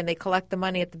party and they collect the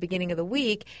money at the beginning of the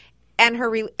week. And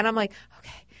and I'm like,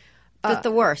 okay. That's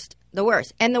the worst. The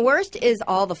worst. And the worst is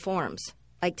all the forms,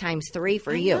 like times 3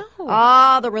 for you. know.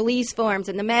 All the release forms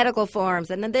and the medical forms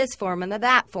and the this form and the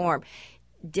that form.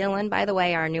 Dylan, by the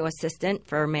way, our new assistant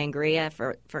for Mangria,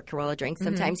 for Corolla Drinks,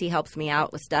 sometimes he helps me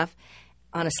out with stuff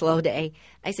on a slow day.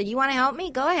 I said, you want to help me?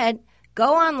 Go ahead.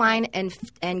 Go online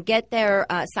and get their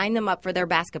sign them up for their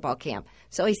basketball camp.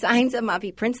 So he signs them up.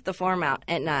 He prints the form out,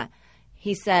 and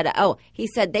he said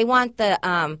they want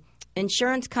the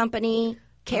insurance company,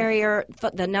 carrier,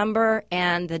 the number,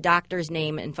 and the doctor's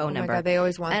name and phone number. Oh my God, they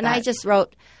always want and that. I just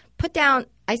wrote,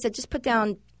 just put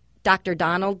down Dr.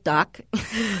 Donald Duck,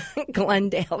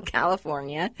 Glendale,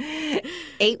 California,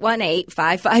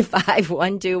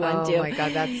 818-555-1212. Oh, my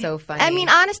God, that's so funny. I mean,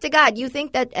 honest to God, you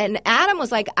think that, and Adam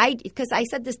was like, because I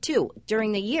said this too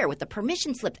during the year with the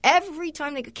permission slip. Every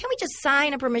time they go, can we just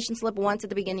sign a permission slip once at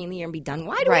the beginning of the year and be done?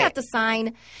 Why do we have to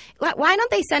sign? Why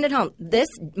don't they send it home? This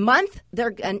month,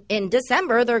 in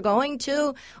December, they're going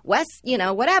to West,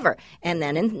 whatever. And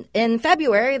then in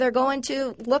February, they're going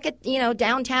to look at,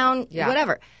 downtown,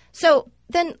 whatever. So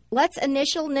then let's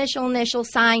initial,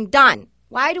 sign, done.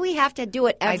 Why do we have to do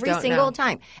it every single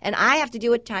time? And I have to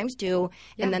do it times 2,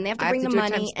 and then they have to bring the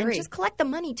money and just collect the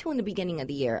money, too, in the beginning of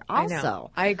the year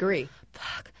also. I agree.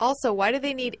 Fuck. Also, why do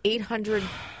they need 800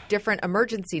 different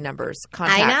emergency numbers,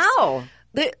 contacts? I know.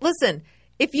 Listen,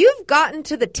 if you've gotten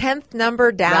to the 10th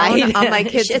number down on my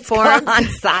kids' forums, gone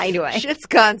sideways. Shit's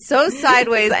gone so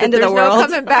sideways that end of the there's world. no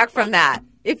coming back from that.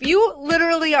 If you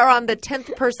literally are on the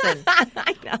 10th person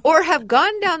or have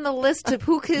gone down the list of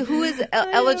who is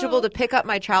eligible to pick up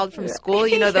my child from school,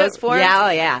 those forms?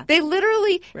 Yeah. They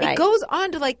literally, it goes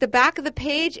on to like the back of the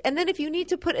page. And then if you need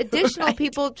to put additional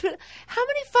people, how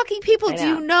many fucking people do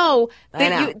you know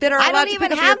that are allowed to pick up your kid? I don't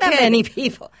even have that many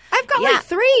people. I've got like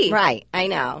 3. Right. I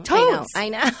know. Totes. I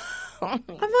know.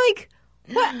 I'm like,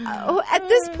 what? At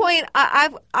this point,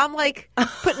 I'm like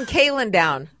putting Kaylin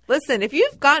down. Listen, if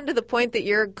you've gotten to the point that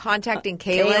you're contacting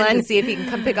Kaylin to see if he can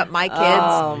come pick up my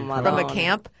kids from a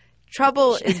camp,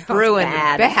 trouble is brewing.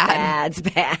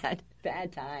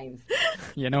 Bad times.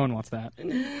 Yeah, no one wants that.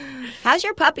 How's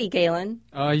your puppy, Kaylin?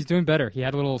 He's doing better. He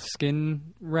had a little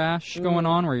skin rash going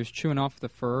on where he was chewing off the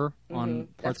fur on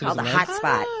parts of his legs. Hot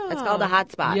spot. That's called a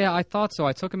hot spot. Yeah, I thought so.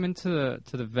 I took him to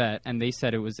the vet, and they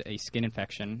said it was a skin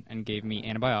infection and gave me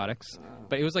antibiotics.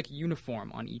 But it was like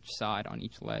uniform on each side, on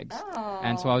each legs.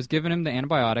 And so I was giving him the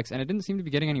antibiotics, and it didn't seem to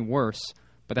be getting any worse.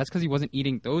 But that's because he wasn't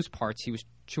eating those parts. He was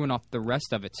chewing off the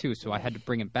rest of it, too. So I had to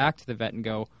bring him back to the vet and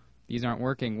go, these aren't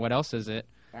working. What else is it?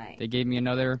 Right. They gave me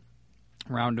another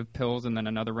round of pills and then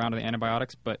another round of the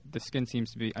antibiotics, but the skin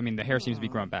seems to be, the hair seems to be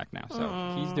growing back now.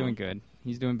 So he's doing good.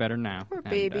 He's doing better now. Poor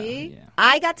baby. Yeah.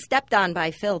 I got stepped on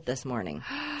by filth this morning.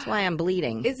 That's why I'm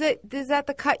bleeding. Is that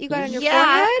the cut you got on your forehead?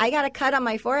 Yeah, I got a cut on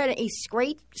my forehead. He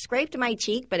scraped my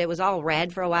cheek, but it was all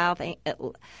red for a while. It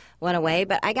went away,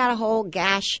 but I got a whole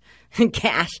gash. I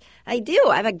do.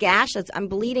 I have a gash I'm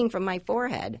bleeding from my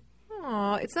forehead.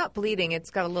 Oh, it's not bleeding. It's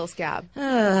got a little scab.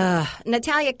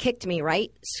 Natalia kicked me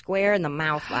right square in the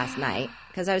mouth last night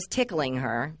because I was tickling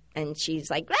her, and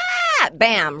she's like, ah!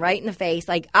 Bam, right in the face.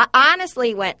 Like, I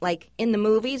honestly went, like, in the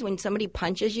movies when somebody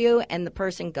punches you and the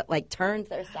person, turns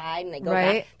their side and they go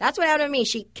back. That's what happened to me.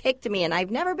 She kicked me, and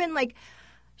I've never been, like,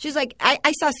 she's like,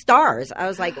 I saw stars. I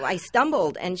was like, I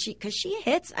stumbled, and because she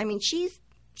hits, she's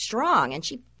strong, and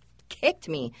she kicked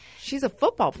me. She's a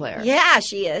football player. Yeah,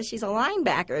 she is. She's a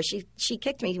linebacker. She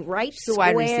kicked me right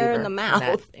square in the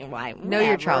mouth. Know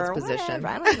your child's position.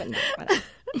 I don't even know.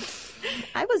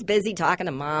 I was busy talking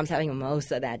to moms, having a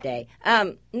mimosa that day.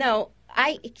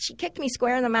 She kicked me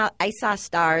square in the mouth. I saw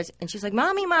stars, and she's like,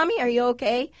 Mommy, are you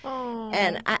okay? Aww.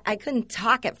 And I couldn't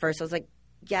talk at first. I was like,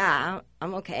 yeah,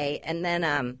 I'm okay. And then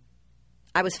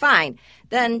I was fine.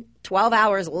 Then 12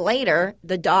 hours later,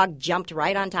 the dog jumped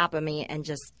right on top of me and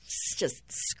just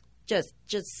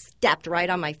stepped right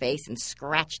on my face and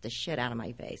scratched the shit out of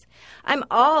my face. I'm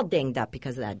all dinged up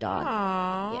because of that dog.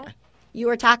 Aww. Yeah. You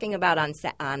were talking about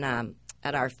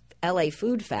at our LA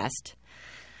Food Fest,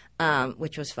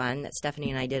 which was fun, that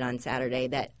Stephanie and I did on Saturday,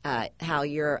 that how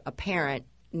you're a parent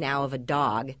now of a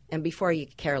dog, and before you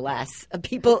could care less of other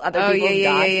people's dogs.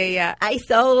 Yeah. I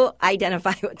so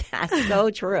identify with that. So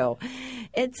true.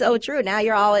 It's so true. Now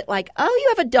you're all like, oh,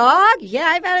 you have a dog? Yeah,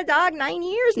 I've had a dog 9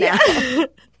 years now. Yeah.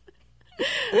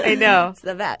 I know. It's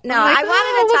the vet. No, I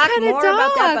wanted to talk more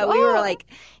about that, but we were like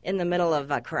in the middle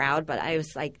of a crowd. But I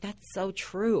was like, that's so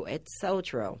true. It's so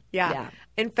true. Yeah.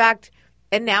 In fact,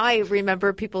 and now I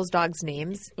remember people's dogs'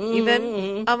 names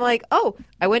even. I'm like, oh,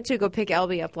 I went to go pick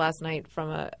Elby up last night from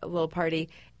a little party,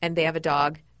 and they have a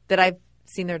dog that I've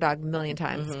seen their dog a million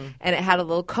times. And it had a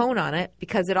little cone on it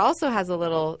because it also has a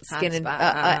little skin and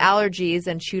allergies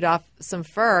and chewed off some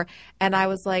fur. And I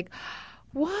was like,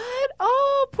 what?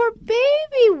 Oh, poor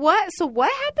baby. What? So what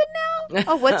happened now?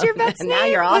 Oh, what's your vet's name? Now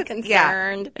you're all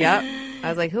concerned. Yeah. I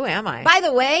was like, who am I? By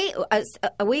the way,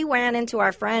 we ran into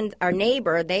our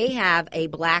neighbor. They have a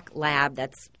black lab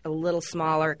that's a little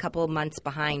smaller, a couple of months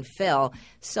behind Phil.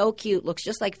 So cute. Looks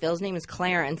just like Phil's name is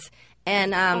Clarence.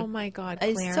 And oh, my God,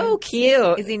 Clarence. It's so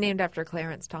cute. Is he named after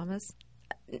Clarence Thomas?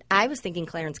 I was thinking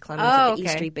Clarence Clemens Oh, of the E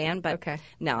okay. Street Band, but Okay.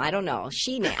 no, I don't know.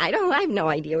 I have no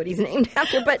idea what he's named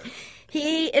after, but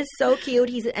he is so cute.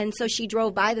 And so she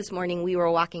drove by this morning. We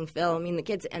were walking Phil, the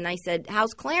kids, and I said,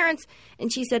 "How's Clarence?"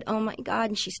 And she said, "Oh my God!"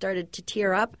 And she started to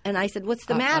tear up. And I said, "What's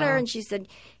the matter?" And she said,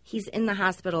 "He's in the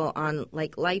hospital on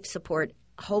like life support.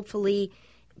 Hopefully,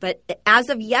 but as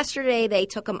of yesterday, they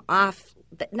took him off."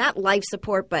 Not life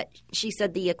support, but she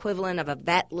said the equivalent of a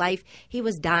vet life. He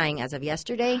was dying as of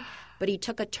yesterday, but he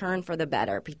took a turn for the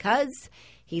better because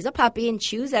he's a puppy and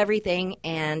chews everything,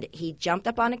 and he jumped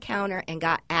up on a counter and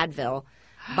got Advil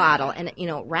bottle, and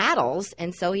it rattles,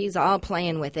 and so he's all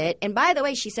playing with it. And by the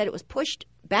way, she said it was pushed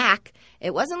back.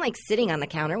 It wasn't like sitting on the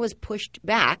counter. It was pushed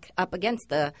back up against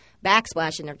the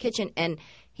backsplash in their kitchen, and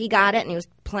he got it, and he was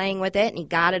playing with it, and he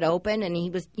got it open, and he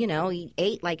was, he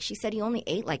ate, like she said, he only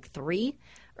ate like 3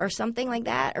 or something like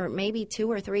that, or maybe 2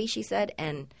 or 3, she said,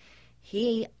 and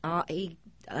he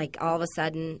like all of a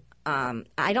sudden,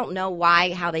 I don't know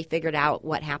how they figured out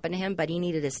what happened to him, but he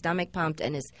needed his stomach pumped,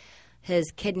 and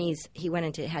his kidneys, he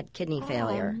had kidney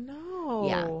failure. Oh, no.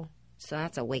 Yeah. So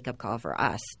that's a wake-up call for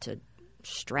us to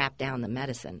strap down the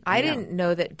medicine. I didn't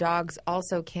know that dogs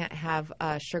also can't have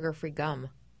sugar-free gum.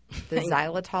 The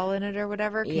xylitol in it or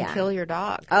whatever can kill your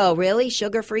dog. Oh, really?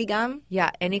 Sugar-free gum? Yeah,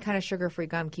 any kind of sugar-free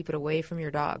gum, keep it away from your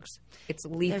dogs. It's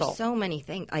lethal. There's so many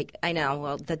things. Like, I know.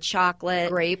 Well, the chocolate.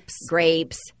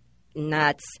 Grapes,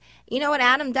 nuts. You know what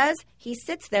Adam does? He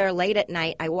sits there late at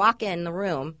night. I walk in the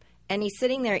room, and he's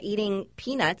sitting there eating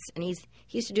peanuts, and he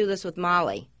used to do this with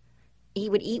Molly. He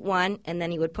would eat one, and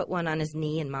then he would put one on his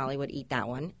knee, and Molly would eat that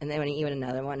one. And then when he eat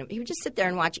another one, he would just sit there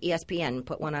and watch ESPN and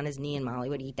put one on his knee, and Molly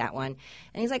would eat that one.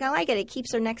 And he's like, "I like it. It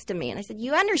keeps her next to me." And I said,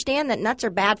 "You understand that nuts are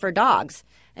bad for dogs?"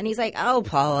 And he's like, "Oh,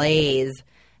 please."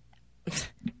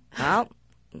 Well,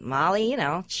 Molly,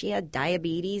 she had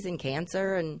diabetes and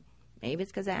cancer, and maybe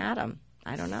it's because of Adam.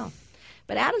 I don't know.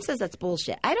 But Adam says that's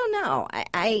bullshit. I don't know.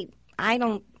 I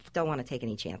don't want to take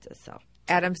any chances, so.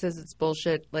 Adam says it's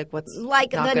bullshit. Like what's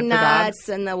like not the good nuts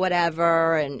and the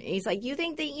whatever, and he's like, you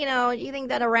think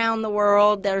that around the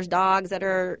world there's dogs that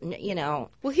are,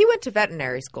 Well, he went to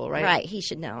veterinary school, right? Right. He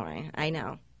should know, right? I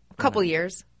know. A couple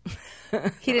years.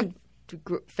 He didn't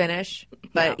finish,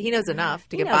 but he knows enough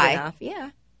to He get knows by. enough, yeah.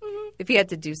 If he had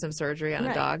to do some surgery on a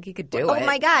Right. dog, he could do it. Oh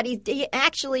my God, he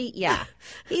actually, yeah,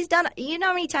 he's done. You know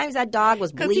how many times that dog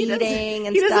was 'Cause bleeding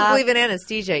and he doesn't stuff. believe in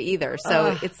anesthesia either.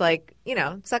 So it's like,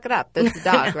 suck it up. That's the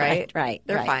dog, right? Right.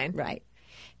 They're right, fine. Right.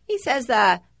 He says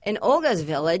in Olga's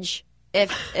village,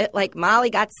 if like Molly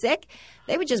got sick,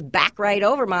 they would just back right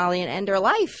over Molly and end her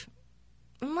life.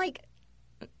 I'm like,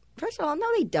 first of all, no,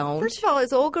 they don't. First of all,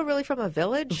 is Olga really from a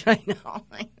village? I know.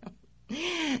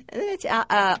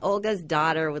 Olga's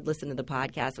daughter would listen to the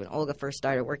podcast when Olga first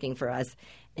started working for us,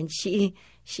 and she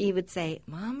would say,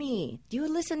 "Mommy, do you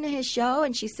listen to his show?"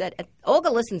 And she said, "Olga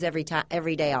listens every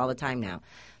day, all the time now,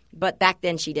 but back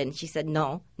then she didn't." She said,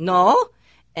 "No,"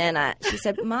 and she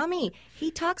said, "Mommy,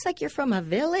 he talks like you're from a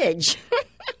village."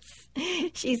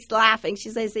 She's laughing. She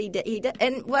says he did.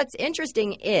 And what's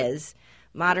interesting is,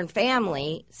 Modern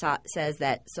Family says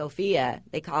that Sophia,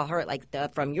 they call her like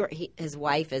his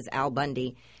wife is Al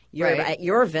Bundy. At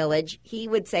your village, he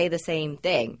would say the same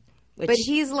thing. But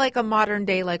he's like a modern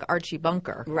day like Archie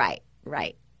Bunker. Right.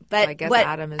 But I guess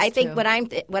Adam is I think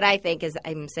too. what I think is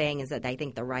I'm saying is that I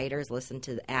think the writers listened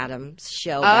to Adam's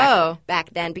show back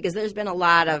then, because there's been a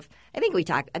lot of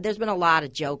there's been a lot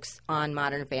of jokes on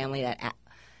Modern Family that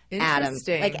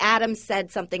Adam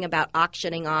said something about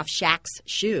auctioning off Shaq's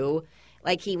shoe.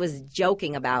 Like he was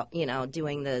joking about,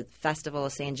 doing the Festival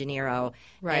of San Gennaro.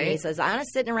 Right. And he says, I'm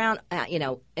just sitting around,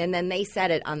 and then they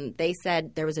said they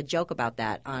said there was a joke about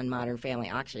that on Modern Family,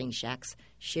 auctioning Shaq's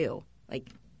shoe. Like,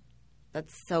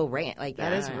 that's so random. Like,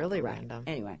 that is really random.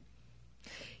 Anyway.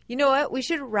 You know what? We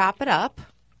should wrap it up.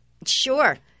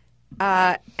 Sure.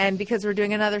 And because we're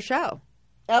doing another show.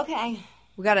 Okay.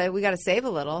 We gotta save a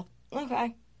little.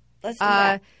 Okay. Let's do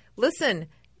that. Listen.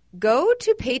 Go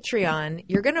to Patreon.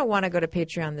 You're going to want to go to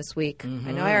Patreon this week. Mm-hmm.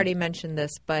 I know I already mentioned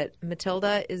this, but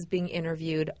Matilda is being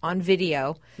interviewed on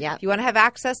video. Yeah. If you want to have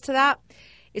access to that,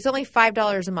 it's only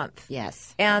 $5 a month.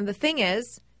 Yes. And the thing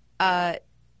is,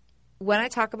 when I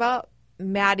talk about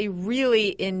Maddie really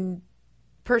in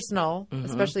personal,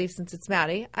 especially since it's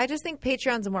Maddie, I just think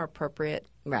Patreon's a more appropriate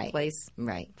place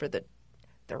for the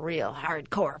real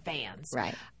hardcore fans.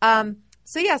 Right.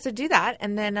 So do that.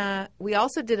 And then we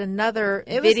also did another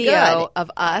It was video good.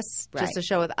 of us, Right. just a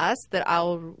show with us that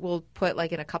we'll put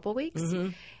like in a couple weeks. Mm-hmm.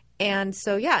 And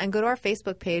so, and go to our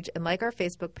Facebook page and like our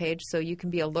Facebook page so you can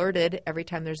be alerted every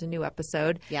time there's a new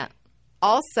episode. Yeah.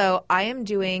 Also, I am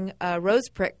doing Rose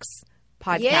Pricks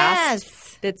podcast.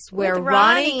 Yes. That's where With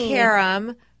Ronnie Ronnie.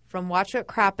 Karam from Watch What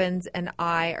Crappens and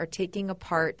I are taking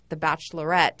apart The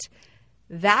Bachelorette.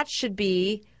 That should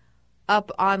be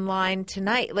up online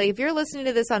tonight. Like if you're listening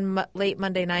to this on late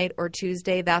Monday night or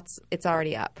Tuesday, it's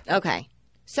already up. Okay.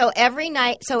 So every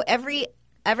night,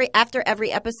 after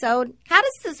every episode, how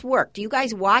does this work? Do you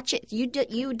guys watch it? You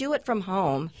do it from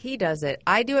home. He does it.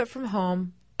 I do it from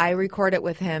home. I record it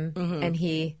with him, and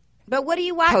he. But what do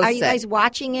you watch? Posts Are you it. guys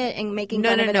watching it and making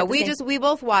fun of it? No. at the same- We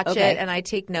both watch Okay. it, and I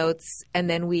take notes, and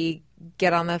then we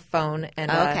get on the phone and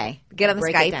Okay. get on the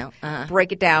Break it Skype, down. Uh-huh.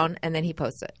 break it down, and then he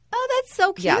posts it. Oh, that's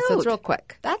so cute. Yeah, so it's real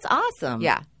quick. That's awesome.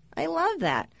 Yeah. I love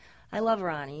that. I love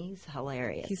Ronnie. He's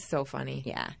hilarious. He's so funny.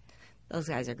 Yeah. Those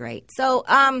guys are great. So,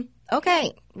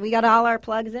 okay. We got all our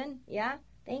plugs in? Yeah?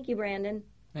 Thank you, Brandon.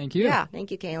 Thank you. Yeah.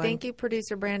 Thank you, Kaylin. Thank you,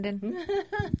 producer Brandon.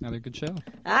 Another good show. All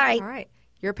right. All right.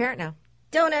 You're a parent now.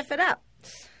 Don't F it up.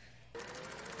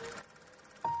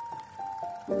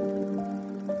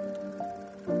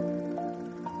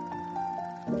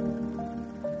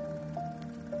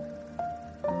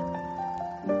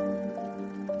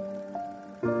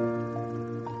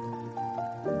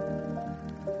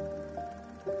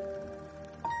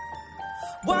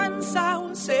 Once I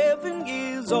was 7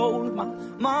 years old, my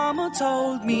mama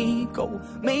told me, go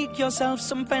make yourself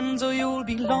some friends or you'll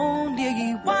be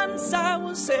lonely. Once I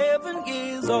was 7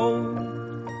 years old.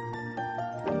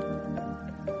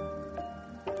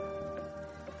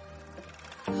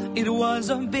 It was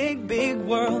a big, big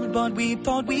world, but we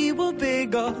thought we were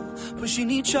bigger. Pushing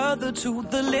each other to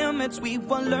the limits, we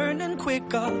were learning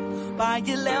quicker. By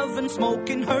 11,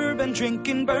 smoking herb and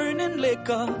drinking burning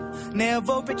liquor.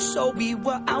 Never rich, so we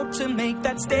were out to make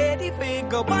that steady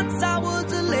figure. Once I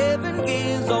was 11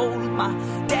 years old, my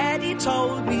daddy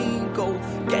told me, go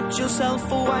get yourself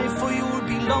a wife or you'll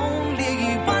be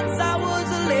lonely. Once I was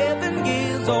 11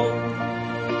 years old.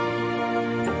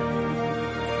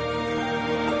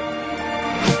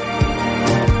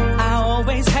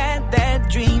 Always had that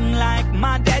dream like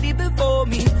my daddy before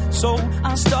me. So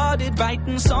I started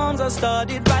writing songs, I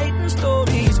started writing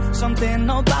stories. Something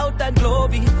about that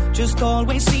glory just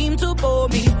always seemed to bore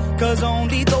me. Cause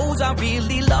only those I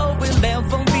really love will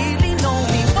ever really know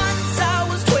me. Once I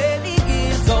was 20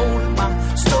 years old,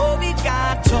 my story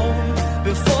got told.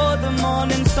 Before the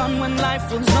morning sun when life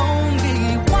was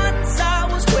lonely. Once I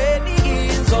was 20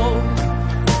 years old.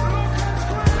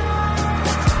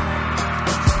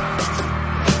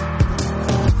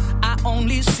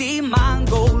 Only see my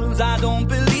goals, I don't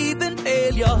believe in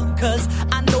failure. Cause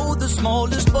I know the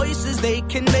smallest voices, they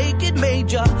can make it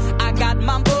major. I got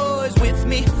my boys with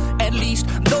me, at least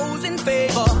those in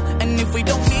favor. And if we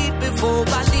don't meet before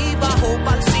I leave, I hope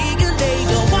I'll see you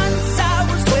later. Once I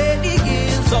was 20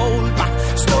 years old, my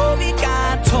story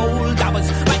got told. I was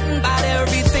writing about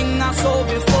everything I saw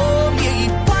before me.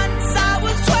 Once I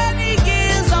was 20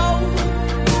 years old.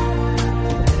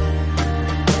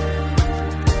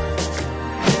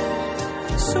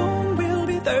 Soon we'll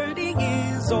be 30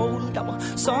 years old. Our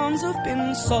songs have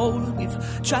been sold. We've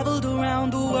traveled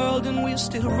around the world and we're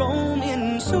still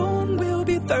roaming. Soon we'll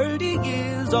be 30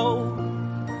 years old.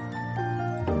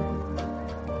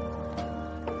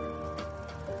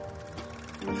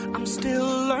 I'm still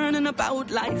learning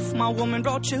about life. My woman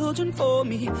brought children for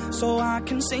me, so I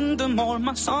can sing them all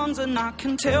my songs and I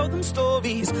can tell them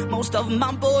stories. Most of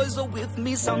my boys are with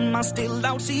me, some are still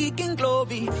out seeking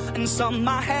glory, and some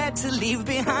I had to leave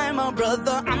behind. My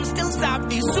brother, I'm still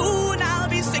sorry. Soon I'll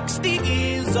be 60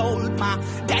 years old. My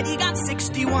daddy got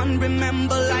 61.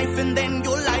 Remember life and then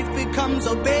your life becomes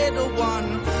a better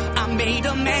one. I made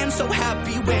a man so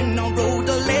happy when I wrote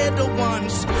a letter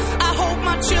once. I hope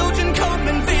my children come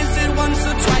and visit once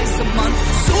or twice a month.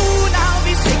 Soon I'll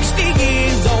be 60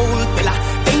 years old. Will I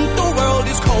think the world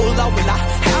is cold, or will I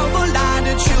have a lot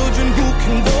of children who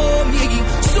can warm me?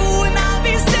 Soon I'll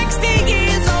be 60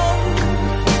 years old.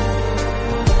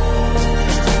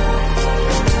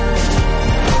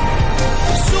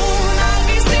 Soon I'll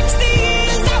be 60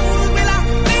 years old. Will I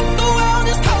think the world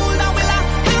is cold, or will I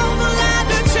have a lot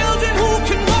of children who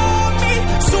can warm me?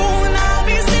 Soon I'll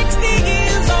be 60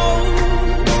 years old.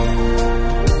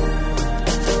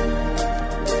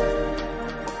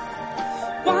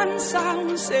 Once I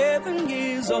was 7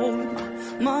 years old,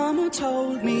 my mama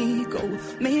told me, go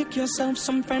make yourself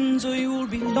some friends or you'll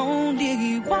be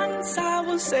lonely. Once I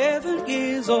was 7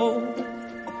 years old.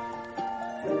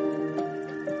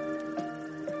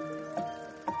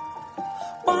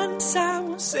 Once I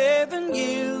was 7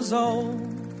 years old.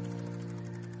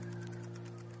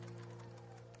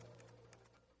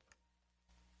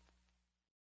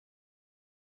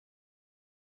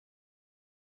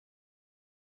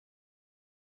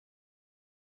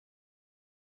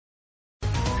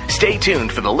 Stay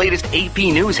tuned for the latest AP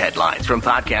News headlines from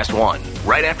Podcast One,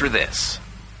 right after this.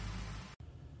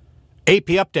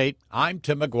 AP Update, I'm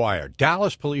Tim McGuire.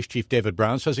 Dallas Police Chief David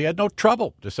Brown says he had no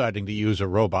trouble deciding to use a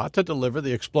robot to deliver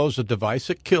the explosive device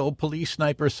that killed police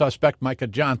sniper suspect Micah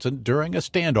Johnson during a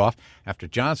standoff after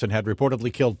Johnson had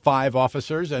reportedly killed 5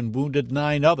 officers and wounded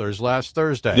 9 others last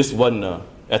Thursday. This wasn't an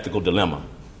ethical dilemma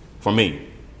for me.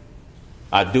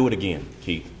 I'd do it again,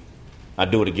 Keith. I'd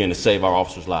do it again to save our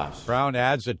officers' lives. Brown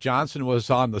adds that Johnson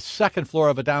was on the second floor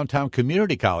of a downtown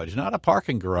community college, not a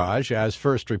parking garage, as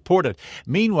first reported.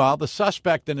 Meanwhile, the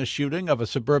suspect in a shooting of a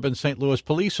suburban St. Louis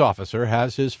police officer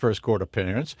has his first court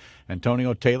appearance.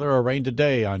 Antonio Taylor arraigned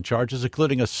today on charges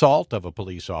including assault of a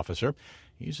police officer.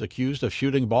 He's accused of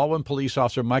shooting Baldwin police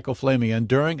officer Michael Flamian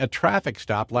during a traffic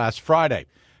stop last Friday.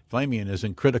 Flamian is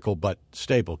in critical but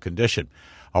stable condition.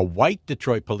 A white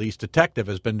Detroit police detective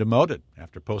has been demoted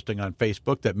after posting on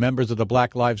Facebook that members of the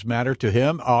Black Lives Matter to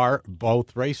him are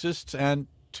both racists and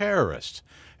terrorists.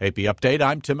 AP Update,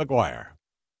 I'm Tim McGuire.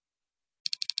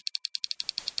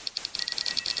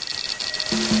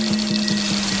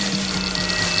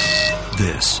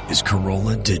 This is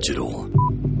Corolla Digital.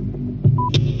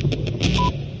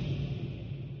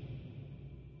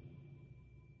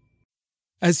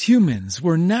 As humans,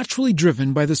 we're naturally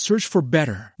driven by the search for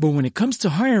better. But when it comes to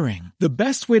hiring, the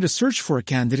best way to search for a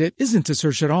candidate isn't to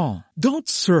search at all. Don't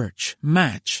search,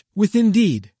 match with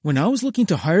Indeed. When I was looking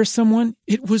to hire someone,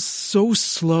 it was so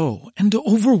slow and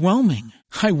overwhelming.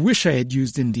 I wish I had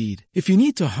used Indeed. If you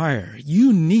need to hire,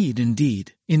 you need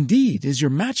Indeed. Indeed is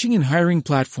your matching and hiring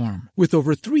platform with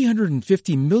over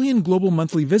 350 million global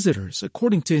monthly visitors,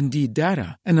 according to Indeed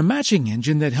data, and a matching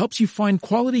engine that helps you find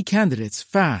quality candidates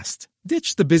fast.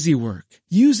 Ditch the busy work.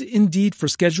 Use Indeed for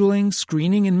scheduling,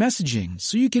 screening, and messaging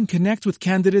so you can connect with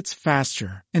candidates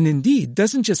faster. And Indeed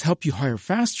doesn't just help you hire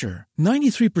faster.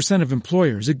 93% of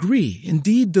employers agree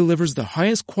Indeed delivers the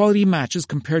highest quality matches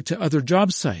compared to other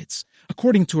job sites,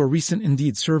 according to a recent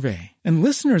Indeed survey. And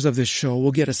listeners of this show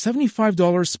will get a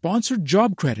 $75 sponsored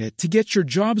job credit to get your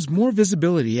jobs more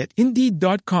visibility at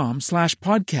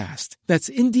Indeed.com/podcast. That's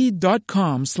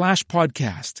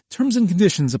Indeed.com/podcast. Terms and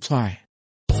conditions apply.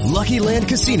 Lucky Land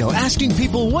Casino, asking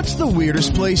people, what's the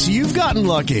weirdest place you've gotten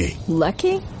lucky?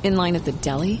 Lucky? In line at the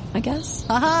deli, I guess?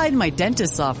 Aha, in my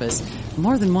dentist's office.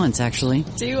 More than once, actually.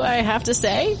 Do I have to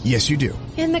say? Yes, you do.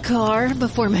 In the car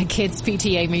before my kids'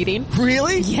 PTA meeting.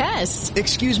 Really? Yes.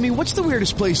 Excuse me, what's the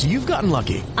weirdest place you've gotten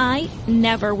lucky? I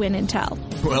never win and tell.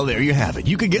 Well, there you have it.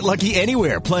 You can get lucky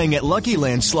anywhere, playing at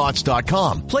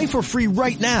LuckyLandSlots.com. Play for free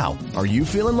right now. Are you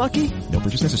feeling lucky? No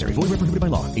purchase necessary. Void where prohibited by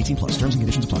law. 18+. Terms and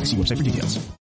conditions apply. See website for details.